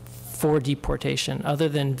for deportation other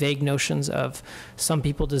than vague notions of some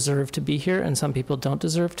people deserve to be here and some people don't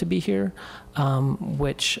deserve to be here,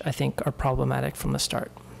 which I think are problematic from the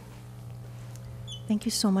start. Thank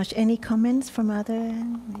you so much. Any comments from other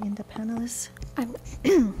in the panelists?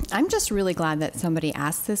 I'm just really glad that somebody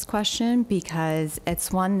asked this question, because it's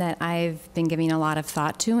one that I've been giving a lot of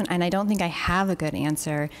thought to, and I don't think I have a good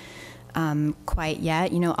answer quite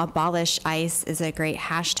yet. You know, abolish ICE is a great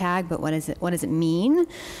hashtag, but what does it mean?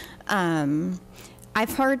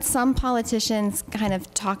 I've heard some politicians kind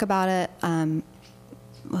of talk about it.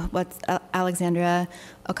 Alexandria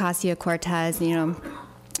Ocasio-Cortez, you know,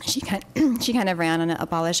 she kind of ran on an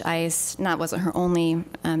abolish ICE. That wasn't her only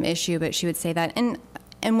issue, but she would say that. And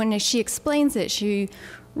when she explains it, she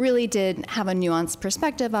really did have a nuanced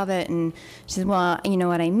perspective of it. And she said, well, you know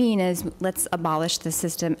what I mean is let's abolish the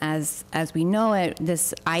system as we know it.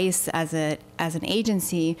 This ICE as an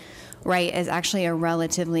agency, right, is actually a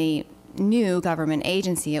relatively new government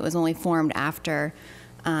agency. It was only formed after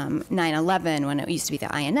 9/11, when it used to be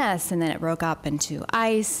the INS, and then it broke up into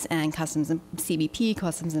ICE and Customs and CBP,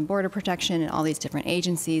 Customs and Border Protection, and all these different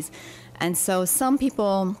agencies. And so some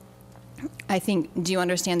people, I think, do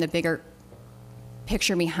understand the bigger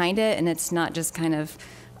picture behind it, and it's not just kind of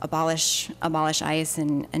abolish ICE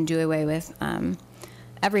and do away with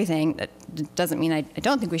everything. That doesn't mean I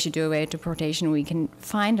don't think we should do away with deportation. We can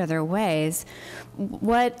find other ways.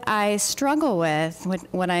 What I struggle with,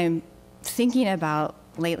 what I'm thinking about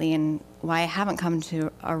lately, and why I haven't come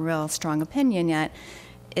to a real strong opinion yet,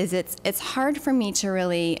 is it's hard for me to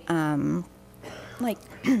really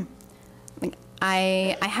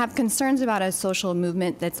I have concerns about a social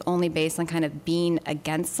movement that's only based on kind of being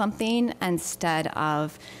against something instead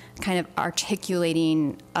of kind of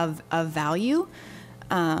articulating of value,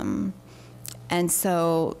 and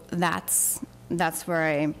so that's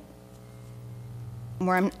where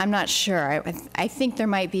I'm not sure. I think there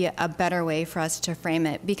might be a better way for us to frame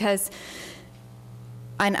it, because,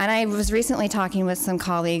 and I was recently talking with some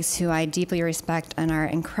colleagues who I deeply respect and are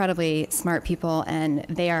incredibly smart people, and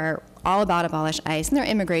they are all about abolish ICE, and they're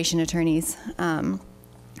immigration attorneys, and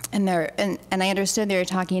I understood they were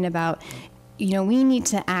talking about, you know, we need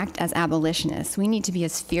to act as abolitionists. We need to be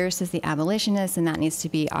as fierce as the abolitionists, and that needs to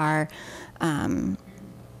be our MO,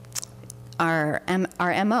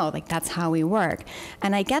 like that's how we work.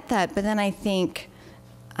 And I get that, but then I think,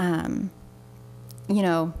 you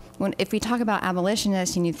know, if we talk about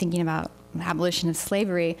abolitionists and you're thinking about the abolition of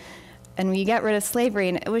slavery, and we get rid of slavery,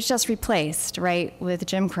 and it was just replaced, right, with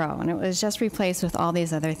Jim Crow, and it was just replaced with all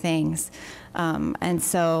these other things. And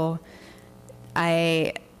so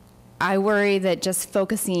I worry that just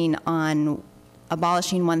focusing on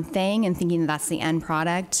abolishing one thing and thinking that's the end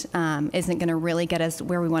product isn't going to really get us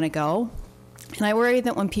where we want to go. And I worry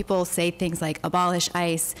that when people say things like abolish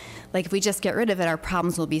ICE, like if we just get rid of it, our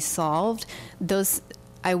problems will be solved.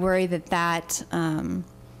 I worry that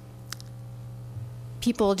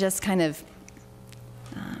people just kind of,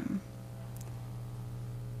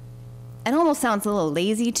 it almost sounds a little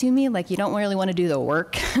lazy to me, like you don't really want to do the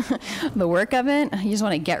work, the work of it. You just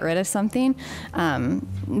want to get rid of something.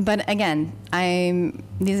 But again,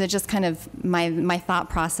 these are just kind of my thought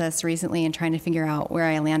process recently in trying to figure out where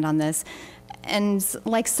I land on this. And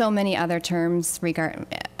like so many other terms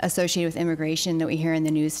associated with immigration that we hear in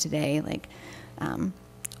the news today, like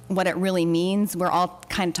what it really means, we're all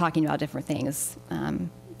kind of talking about different things.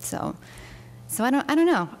 So I don't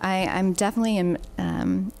know. I'm definitely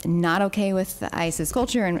not okay with the ISIS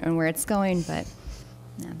culture and where it's going, but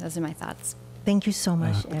yeah, those are my thoughts. Thank you so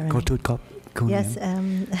much, Erin. Yes.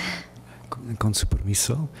 Con su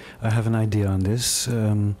permiso, I have an idea on this.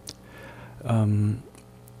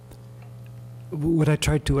 What I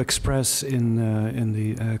tried to express in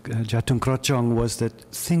the Jatun Krochong was that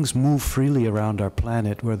things move freely around our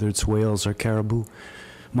planet, whether it's whales or caribou,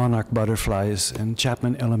 monarch butterflies, and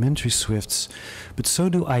Chapman elementary swifts, but so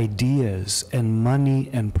do ideas and money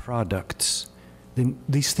and products.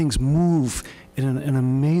 These things move in an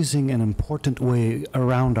amazing and important way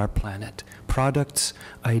around our planet. Products,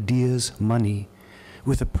 ideas, money.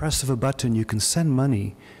 With the press of a button, you can send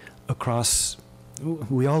money across.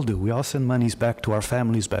 We all do. We all send monies back to our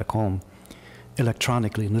families back home,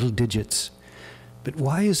 electronically, in little digits. But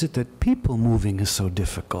why is it that people moving is so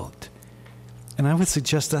difficult? And I would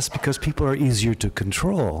suggest that's because people are easier to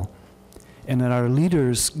control, and that our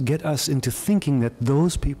leaders get us into thinking that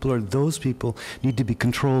those people need to be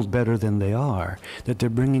controlled better than they are, that they're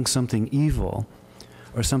bringing something evil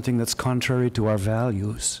or something that's contrary to our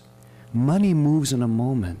values. Money moves in a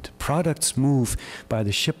moment. Products move by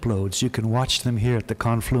the shiploads. You can watch them here at the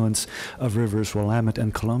confluence of rivers Willamette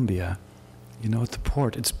and Columbia. You know, at the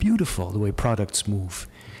port, it's beautiful the way products move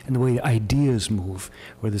and the way ideas move,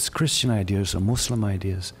 whether it's Christian ideas or Muslim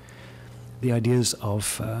ideas, the ideas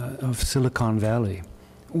of Silicon Valley.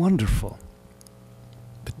 Wonderful.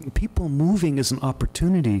 But people moving is an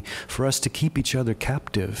opportunity for us to keep each other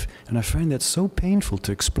captive, and I find that so painful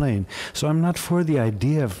to explain. So I'm not for the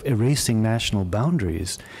idea of erasing national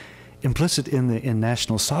boundaries. Implicit in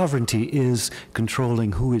national sovereignty is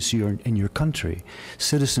controlling who is in your country.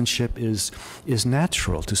 Citizenship is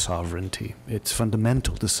natural to sovereignty. It's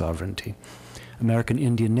fundamental to sovereignty. American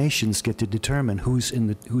Indian nations get to determine who's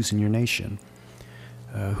in your nation,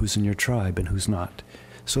 who's in your tribe, and who's not.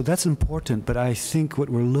 So that's important, but I think what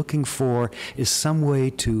we're looking for is some way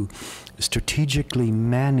to strategically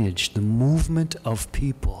manage the movement of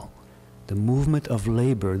people, the movement of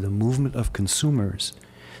labor, the movement of consumers,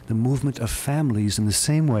 the movement of families in the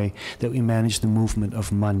same way that we manage the movement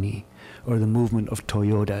of money, or the movement of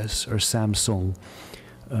Toyotas, or Samsung,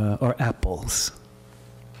 or Apples.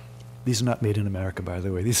 These are not made in America, by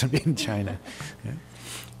the way. These are made in China. Yeah.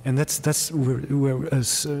 And I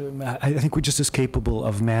think we're just as capable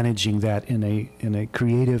of managing that in a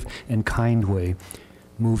creative and kind way,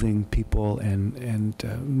 moving people and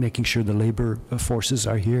making sure the labor forces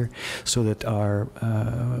are here, so that our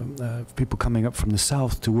people coming up from the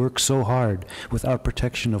south to work so hard without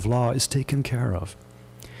protection of law is taken care of.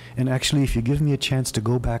 And actually, if you give me a chance to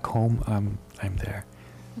go back home, I'm there.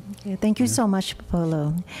 Okay, thank you so much,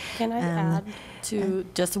 Polo. Can I add to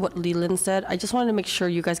just what Leland said? I just wanted to make sure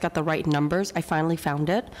you guys got the right numbers. I finally found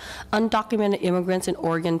it. Undocumented immigrants in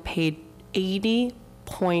Oregon paid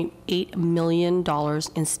 $80.8 million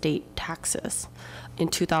in state taxes in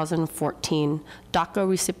 2014. DACA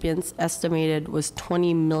recipients estimated was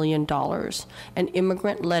 $20 million, and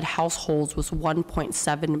immigrant-led households was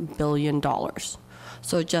 $1.7 billion.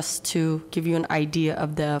 So just to give you an idea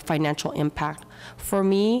of the financial impact. For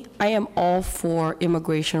me, I am all for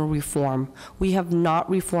immigration reform. We have not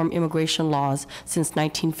reformed immigration laws since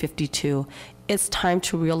 1952. It's time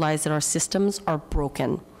to realize that our systems are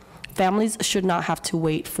broken. Families should not have to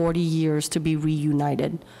wait 40 years to be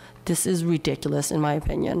reunited. This is ridiculous, in my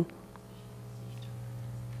opinion.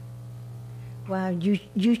 Wow, you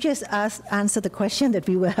just answered the question that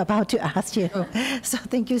we were about to ask you. Oh. So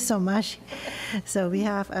thank you so much. So we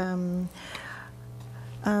have,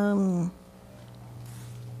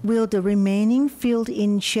 will the remaining field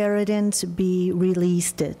in Sheridan be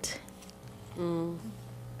released?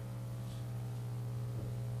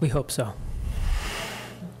 We hope so.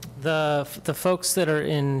 The folks that are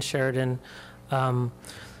in Sheridan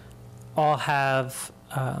all have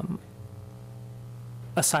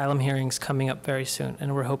asylum hearings coming up very soon,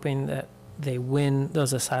 and we're hoping that they win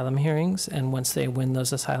those asylum hearings, and once they win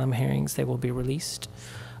those asylum hearings, they will be released.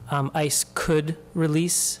 ICE could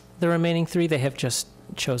release the remaining 3. They have just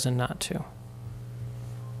chosen not to.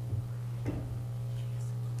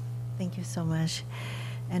 Thank you so much.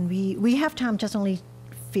 And we have time, just only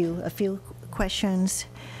a few questions.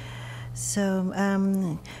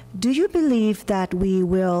 So do you believe that we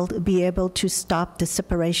will be able to stop the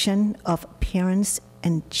separation of parents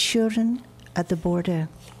and children at the border?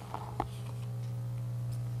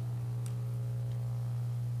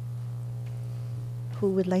 Who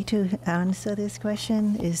would like to answer this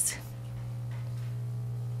question?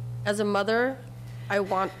 As a mother, I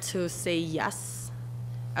want to say yes.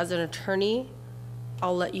 As an attorney,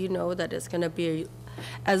 I'll let you know that it's going to be.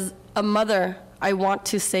 As a mother, I want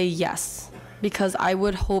to say yes, because I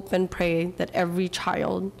would hope and pray that every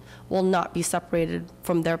child will not be separated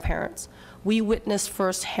from their parents. We witnessed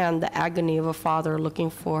firsthand the agony of a father looking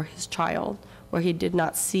for his child, where he did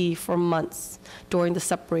not see for months during the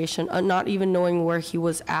separation, not even knowing where he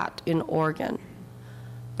was at in Oregon.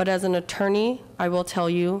 But as an attorney, I will tell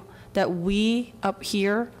you that we up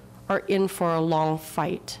here are in for a long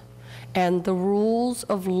fight. And the rules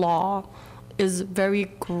of law is very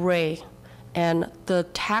gray. And the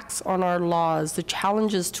tax on our laws, the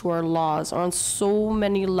challenges to our laws are on so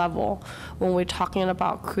many levels when we're talking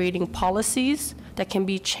about creating policies that can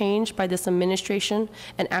be changed by this administration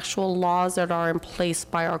and actual laws that are in place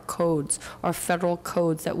by our codes, our federal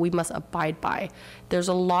codes that we must abide by. There's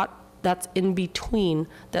a lot that's in between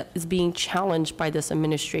that is being challenged by this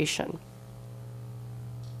administration.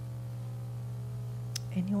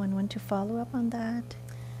 Anyone want to follow up on that?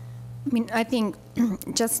 I mean, I think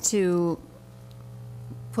just to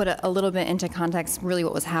put a little bit into context, really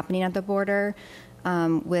what was happening at the border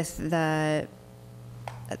with the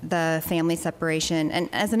family separation. And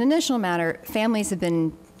as an initial matter, families have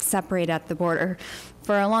been separated at the border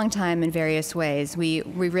for a long time in various ways. We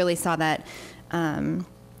really saw that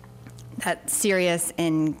that serious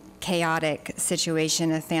and chaotic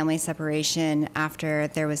situation of family separation after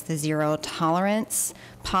there was the zero tolerance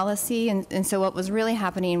policy. And so what was really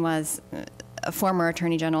happening was a former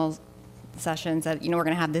Attorney General Sessions said, we're going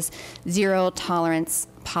to have this zero tolerance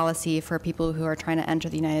policy for people who are trying to enter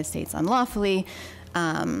the United States unlawfully.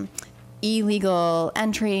 Illegal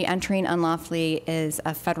entering unlawfully is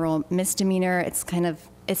a federal misdemeanor. It's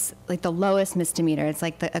like the lowest misdemeanor. It's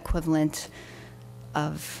like the equivalent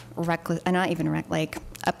of reckless, and not even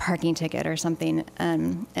a parking ticket or something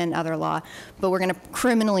in other law, but we're going to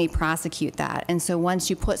criminally prosecute that. And so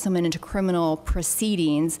once you put someone into criminal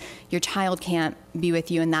proceedings, your child can't be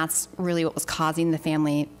with you, and that's really what was causing the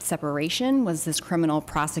family separation, was this criminal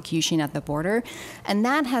prosecution at the border. And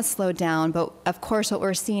that has slowed down, but of course what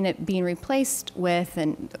we're seeing it being replaced with,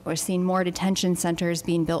 and we're seeing more detention centers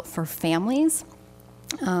being built for families.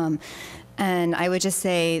 And I would just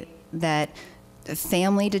say that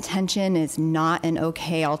family detention is not an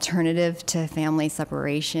okay alternative to family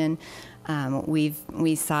separation.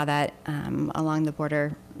 We saw that along the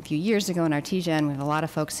border a few years ago in Artesia, and we have a lot of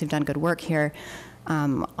folks who've done good work here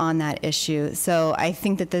on that issue. So I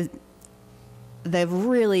think that the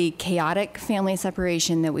really chaotic family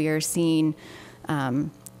separation that we are seeing,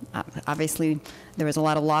 obviously there was a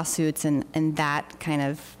lot of lawsuits, and that kind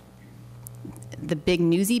of, the big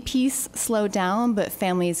newsy piece slowed down, but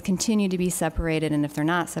families continue to be separated, and if they're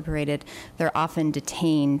not separated, they're often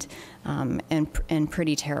detained in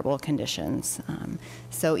pretty terrible conditions.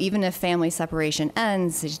 So even if family separation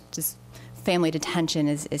ends, it's just family detention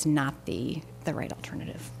is not the right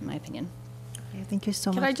alternative, in my opinion. Okay, thank you so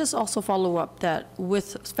much. Can I just also follow up that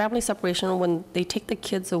with family separation, when they take the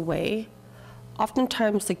kids away,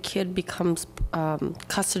 oftentimes the kid becomes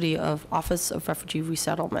custody of Office of Refugee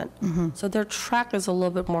Resettlement. So their track is a little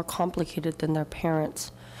bit more complicated than their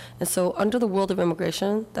parents. And so under the world of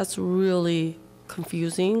immigration, that's really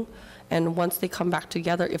confusing. And once they come back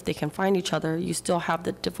together, if they can find each other, you still have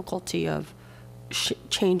the difficulty of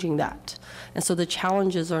changing that. And so the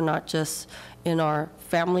challenges are not just in our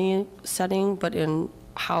family setting, but in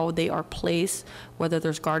how they are placed, whether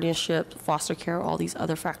there's guardianship, foster care, all these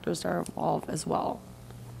other factors that are involved as well.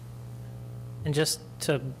 And just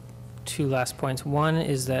to two last points. One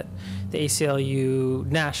is that the ACLU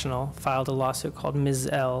National filed a lawsuit called Ms.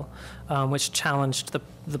 L, which challenged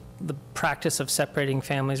the practice of separating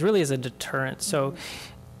families really as a deterrent. So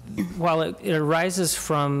while it arises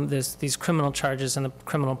from these criminal charges in the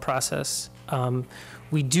criminal process,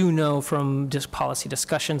 we do know from just policy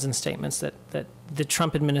discussions and statements that the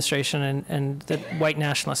Trump administration and the white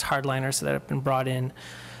nationalist hardliners that have been brought in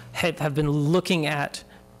have been looking at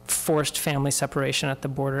forced family separation at the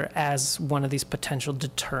border as one of these potential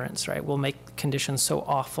deterrents, right? We'll make conditions so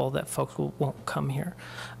awful that folks won't come here.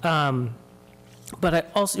 But I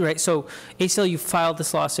also, right, so ACLU filed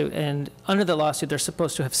this lawsuit, and under the lawsuit, they're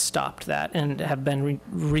supposed to have stopped that and have been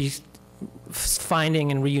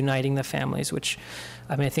finding and reuniting the families, which,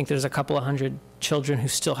 I mean, I think there's a couple of hundred children who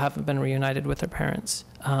still haven't been reunited with their parents.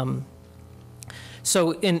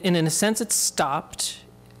 So in a sense, it's stopped,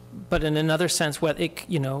 but in another sense,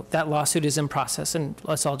 that lawsuit is in process, and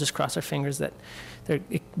let's all just cross our fingers that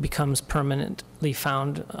it becomes permanently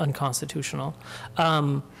found unconstitutional.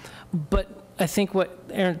 But I think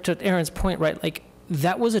to Aaron's point, right, like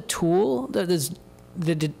that was a tool that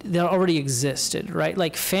already existed, right?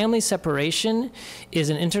 Like family separation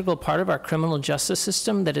is an integral part of our criminal justice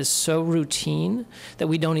system that is so routine that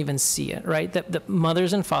we don't even see it, right? That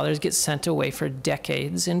mothers and fathers get sent away for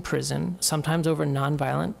decades in prison, sometimes over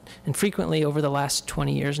nonviolent, and frequently over the last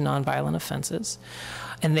 20 years, nonviolent offenses.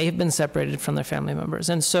 And they have been separated from their family members.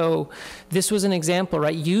 And so this was an example,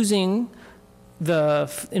 right? Using the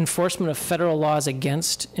enforcement of federal laws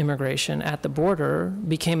against immigration at the border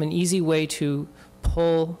became an easy way to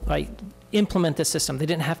implement the system. They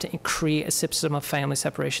didn't have to create a system of family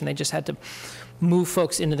separation. They just had to move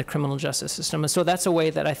folks into the criminal justice system. And so that's a way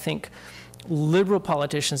that I think liberal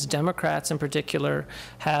politicians, Democrats in particular,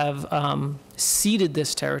 have ceded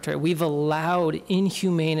this territory. We've allowed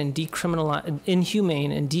inhumane and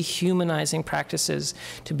dehumanizing practices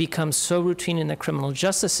to become so routine in the criminal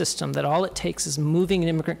justice system that all it takes is moving an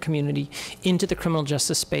immigrant community into the criminal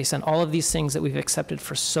justice space, and all of these things that we've accepted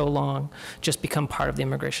for so long just become part of the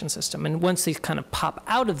immigration system. And once these kind of pop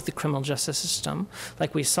out of the criminal justice system,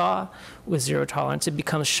 like we saw with zero tolerance, it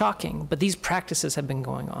becomes shocking. But these practices have been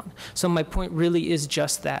going on. So my point really is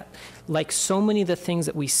just that, like so many of the things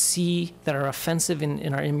that we see that are offensive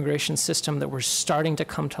in our immigration system that we're starting to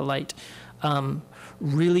come to light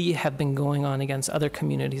really have been going on against other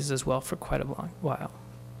communities as well for quite a long while.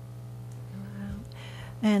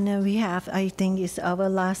 And we have, I think, is our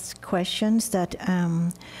last questions that,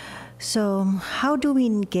 so how do we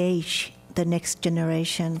engage the next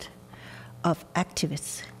generation of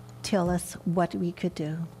activists? Tell us what we could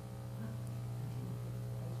do.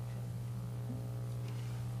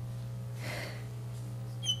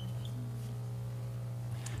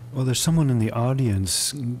 Well, there's someone in the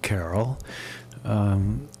audience, Carol,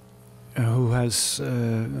 who has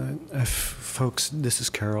folks. This is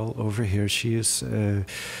Carol over here. She is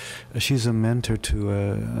she's a mentor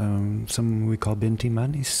to some we call binti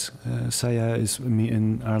manis. Saya is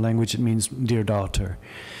in our language. It means dear daughter.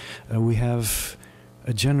 We have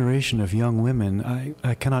a generation of young women.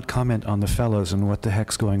 I cannot comment on the fellows and what the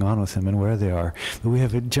heck's going on with them and where they are. But we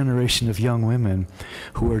have a generation of young women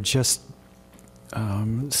who are just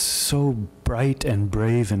so bright and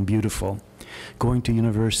brave and beautiful, going to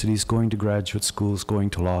universities, going to graduate schools, going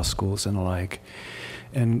to law schools and the like.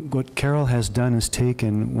 And what Carol has done is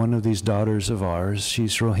taken one of these daughters of ours.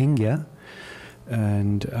 She's Rohingya,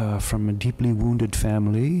 and from a deeply wounded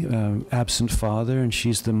family, absent father, and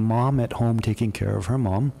she's the mom at home taking care of her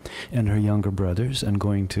mom and her younger brothers and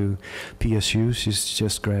going to PSU. She's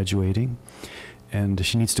just graduating. And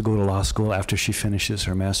she needs to go to law school after she finishes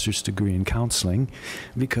her master's degree in counseling,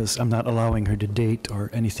 because I'm not allowing her to date or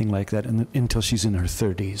anything like that until she's in her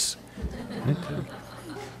 30s.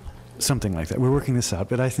 Something like that. We're working this out.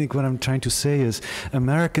 But I think what I'm trying to say is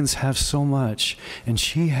Americans have so much, and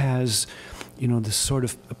she has, you know, this sort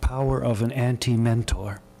of power of an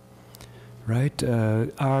anti-mentor. Right?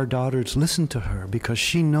 Our daughters listen to her because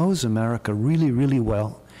she knows America really, really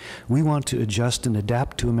well. We want to adjust and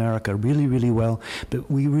adapt to America really, really well, but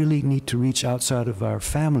we really need to reach outside of our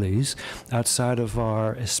families, outside of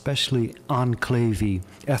our especially enclave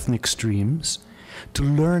ethnic streams, to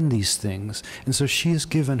learn these things. And so she has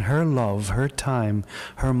given her love, her time,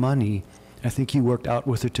 her money. I think you worked out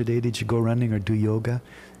with her today. Did you go running or do yoga?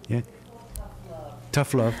 Yeah.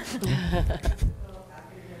 Tough love.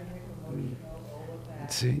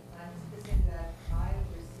 Let's see.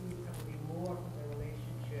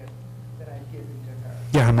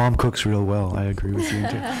 Yeah, her mom cooks real well. I agree with you.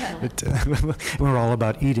 But, we're all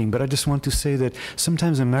about eating. But I just want to say that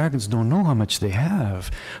sometimes Americans don't know how much they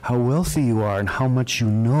have, how wealthy you are, and how much you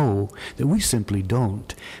know that we simply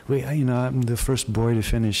don't. You know, I'm the first boy to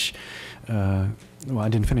finish. Well, I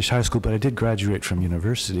didn't finish high school, but I did graduate from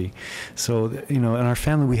university. So, you know, in our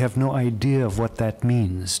family, we have no idea of what that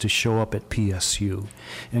means to show up at PSU.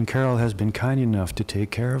 And Carol has been kind enough to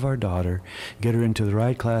take care of our daughter, get her into the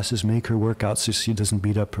right classes, make her work out so she doesn't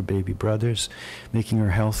beat up her baby brothers, making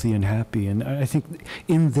her healthy and happy. And I think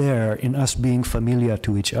in there, in us being familia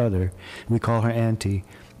to each other, we call her auntie,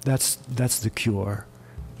 that's the cure.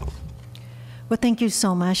 Well, thank you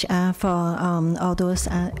so much for all those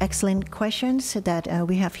excellent questions that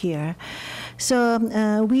we have here. So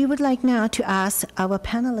we would like now to ask our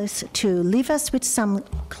panelists to leave us with some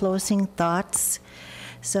closing thoughts.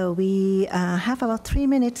 So we have about 3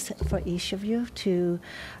 minutes for each of you to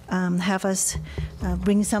have us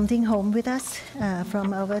bring something home with us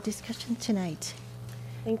from our discussion tonight.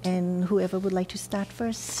 Thank you. And whoever would like to start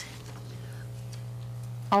first.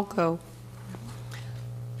 I'll go.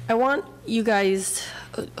 I want you guys,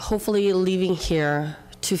 hopefully leaving here,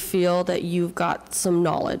 to feel that you've got some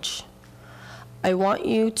knowledge. I want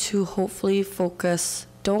you to hopefully focus,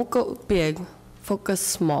 don't go big, focus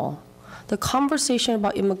small. The conversation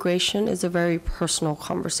about immigration is a very personal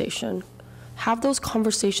conversation. Have those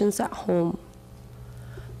conversations at home.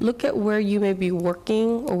 Look at where you may be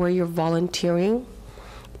working or where you're volunteering.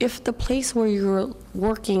 If the place where you're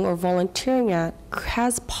working or volunteering at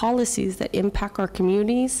has policies that impact our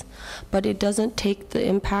communities, but it doesn't take the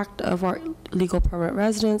impact of our legal permanent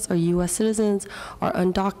residents, our U.S. citizens, our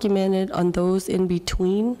undocumented, on those in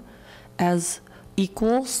between as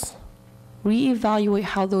equals, reevaluate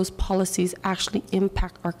how those policies actually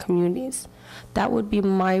impact our communities. That would be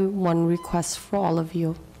my one request for all of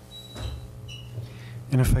you.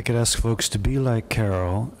 And if I could ask folks to be like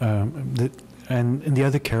Carol, and the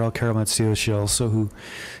other Carol Matsio, she also who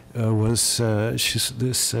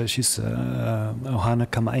she's Ohana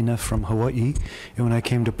Kamaina from Hawaii. And when I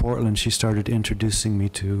came to Portland, she started introducing me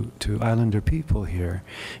to Islander people here.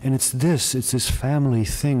 And it's this family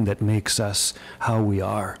thing that makes us how we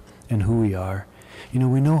are and who we are. You know,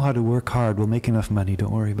 we know how to work hard. We'll make enough money.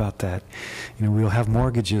 Don't worry about that. You know, we'll have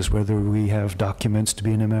mortgages whether we have documents to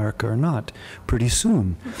be in America or not pretty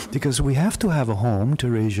soon. Because we have to have a home to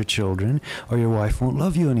raise your children or your wife won't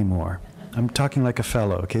love you anymore. I'm talking like a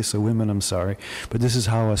fellow, okay? So women, I'm sorry. But this is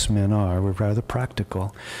how us men are. We're rather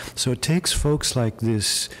practical. So it takes folks like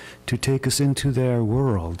this to take us into their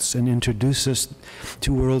worlds and introduce us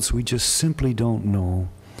to worlds we just simply don't know.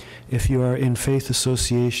 If you are in faith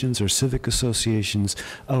associations or civic associations,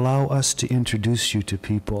 allow us to introduce you to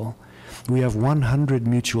people. We have 100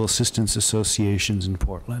 mutual assistance associations in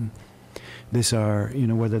Portland. These are, you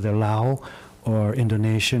know, whether they're Lao or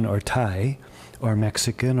Indonesian or Thai or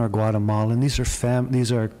Mexican or Guatemalan. These are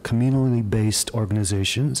communally based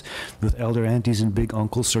organizations with elder aunties and big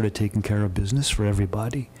uncles sort of taking care of business for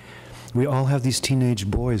everybody. We all have these teenage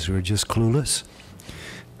boys who are just clueless,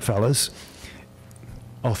 fellas,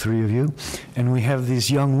 all three of you, and we have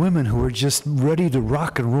these young women who are just ready to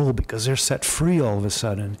rock and roll because they're set free all of a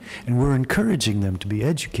sudden, and we're encouraging them to be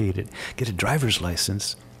educated, get a driver's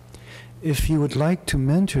license. If you would like to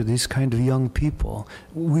mentor these kind of young people,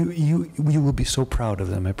 you will be so proud of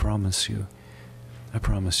them, I promise you. I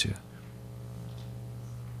promise you.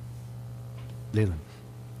 Leland.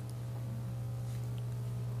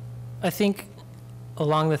 I think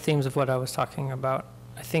along the themes of what I was talking about,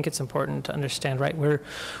 I think it's important to understand, right, we're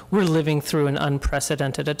living through an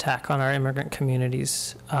unprecedented attack on our immigrant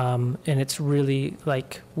communities, and it's really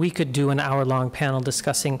like we could do an hour-long panel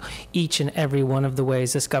discussing each and every one of the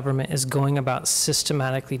ways this government is going about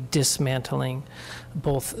systematically dismantling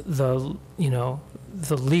both the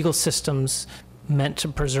legal systems meant to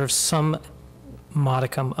preserve some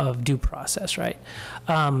modicum of due process, right?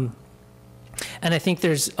 And I think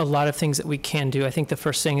there's a lot of things that we can do. I think the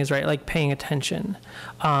first thing is, right, like paying attention.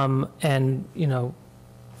 And,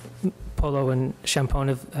 Polo and Champone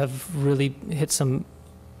have really hit some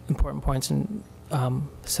important points and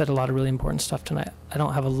said a lot of really important stuff tonight. I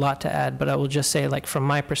don't have a lot to add, but I will just say, like, from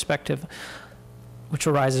my perspective, which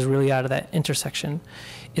arises really out of that intersection,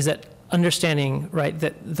 is that understanding, right,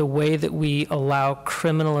 that the way that we allow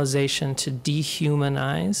criminalization to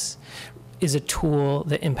dehumanize is a tool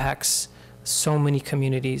that impacts so many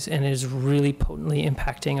communities and is really potently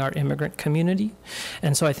impacting our immigrant community.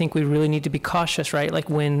 And so I think we really need to be cautious, right? Like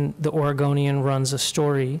when the Oregonian runs a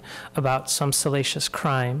story about some salacious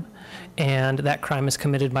crime, and that crime is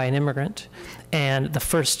committed by an immigrant, and the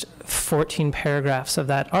first 14 paragraphs of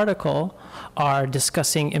that article are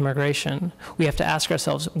discussing immigration, we have to ask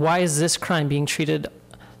ourselves, why is this crime being treated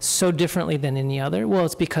so differently than any other? Well,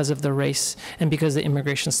 it's because of the race and because of the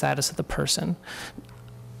immigration status of the person.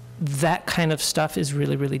 That kind of stuff is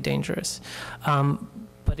really, really dangerous.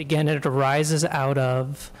 But again, it arises out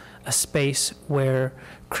of a space where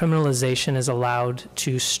criminalization is allowed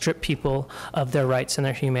to strip people of their rights and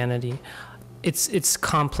their humanity. It's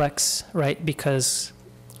complex, right? Because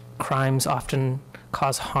crimes often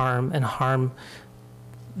cause harm, and harm,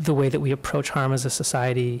 the way that we approach harm as a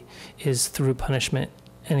society is through punishment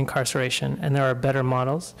and incarceration, and there are better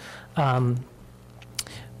models.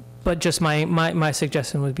 But just my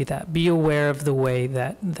suggestion would be that be aware of the way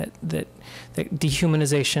that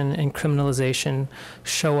dehumanization and criminalization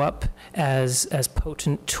show up as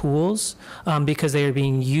potent tools, because they are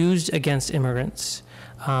being used against immigrants,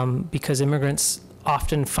 because immigrants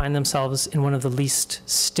often find themselves in one of the least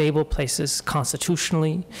stable places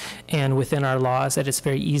constitutionally and within our laws, that it's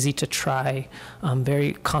very easy to try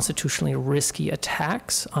very constitutionally risky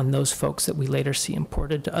attacks on those folks that we later see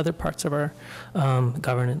imported to other parts of our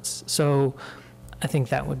governance. So I think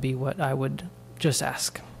that would be what I would just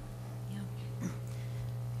ask.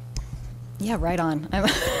 Yeah, right on.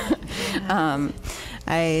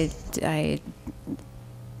 I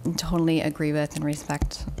totally agree with and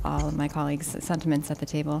respect all of my colleagues' sentiments at the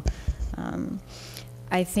table.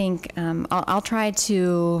 I think I'll try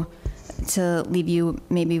to leave you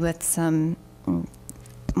maybe with some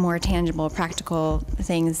more tangible, practical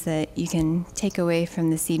things that you can take away from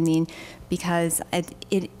this evening, because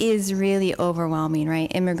it is really overwhelming,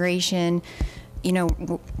 right? Immigration,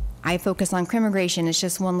 I focus on crimmigration. It's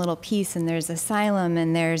just one little piece, and there's asylum,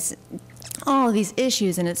 and there's all of these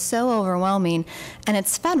issues, and it's so overwhelming, and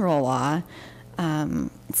it's federal law.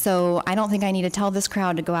 So I don't think I need to tell this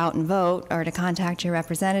crowd to go out and vote or to contact your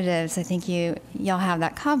representatives. I think y'all have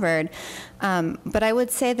that covered. But I would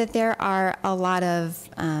say that there are a lot of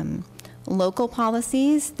local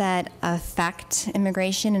policies that affect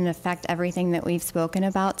immigration and affect everything that we've spoken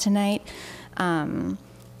about tonight.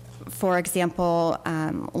 For example,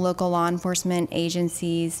 local law enforcement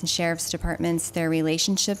agencies and sheriff's departments, their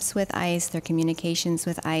relationships with ICE, their communications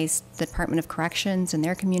with ICE, the Department of Corrections and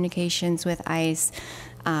their communications with ICE,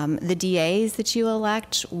 the DAs that you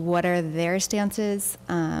elect, what are their stances?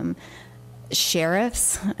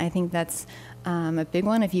 Sheriffs, I think that's a big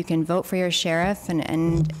one. If you can vote for your sheriff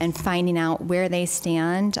and finding out where they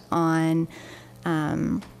stand on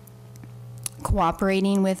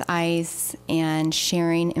cooperating with ICE and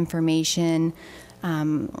sharing information.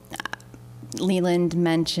 Leland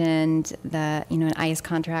mentioned that an ICE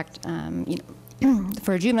contract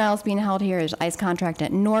for juveniles being held here. There's ICE contract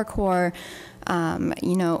at Norcor.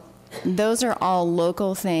 Those are all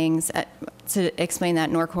local things. To explain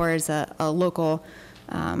that, Norcor is a local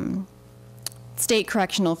state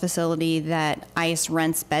correctional facility that ICE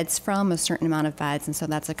rents beds from, a certain amount of beds, and so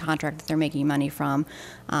that's a contract that they're making money from.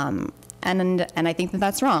 And I think that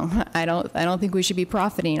that's wrong. I don't think we should be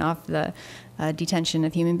profiting off the detention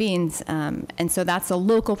of human beings. And so that's a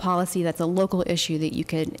local policy, that's a local issue that you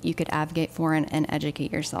could advocate for and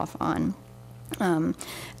educate yourself on. And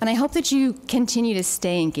I hope that you continue to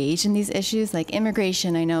stay engaged in these issues. Like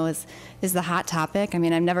immigration, I know is the hot topic. I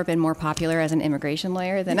mean, I've never been more popular as an immigration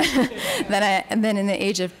lawyer than than in the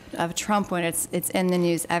age of Trump, when it's in the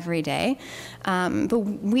news every day. But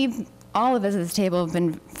all of us at this table have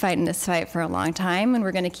been fighting this fight for a long time, and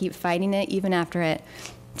we're going to keep fighting it even after it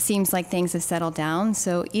seems like things have settled down.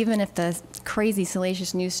 So even if the crazy,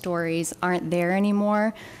 salacious news stories aren't there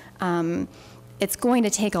anymore, it's going to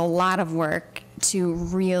take a lot of work to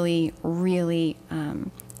really, really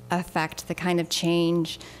affect the kind of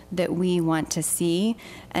change that we want to see.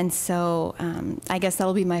 And so I guess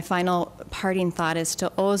that'll be my final parting thought, is to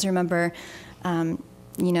always remember,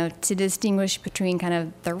 to distinguish between kind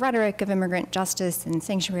of the rhetoric of immigrant justice and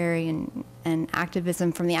sanctuary and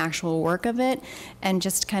activism from the actual work of it, and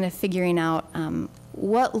just kind of figuring out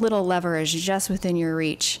what little lever is just within your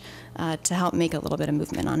reach to help make a little bit of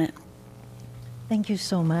movement on it. Thank you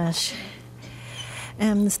so much.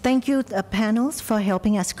 Thank you, panels, for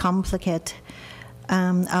helping us complicate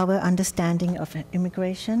our understanding of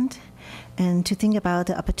immigration and to think about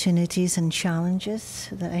the opportunities and challenges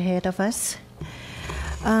that are ahead of us.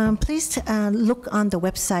 Please look on the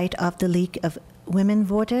website of the League of Women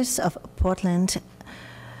Voters of Portland,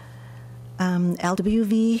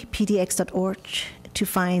 lwvpdx.org, to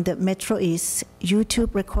find the Metro East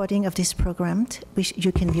YouTube recording of this program, which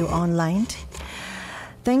you can view online.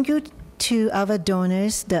 Thank you to our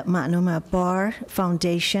donors, the Matnoma Bar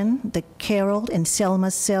Foundation, the Carol and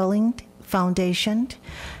Selma Selling Foundation,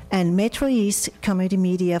 and Metro East Community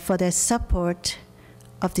Media for their support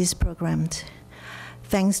of this program.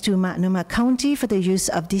 Thanks to Matnoma County for the use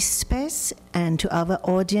of this space, and to our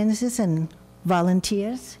audiences and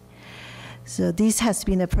volunteers. So this has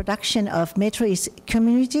been a production of Metro East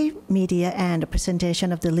Community Media and a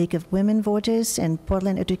presentation of the League of Women Voters and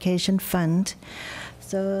Portland Education Fund.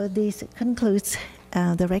 So this concludes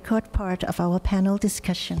the record part of our panel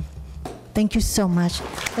discussion. Thank you so much.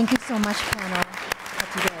 Thank you so much, panel.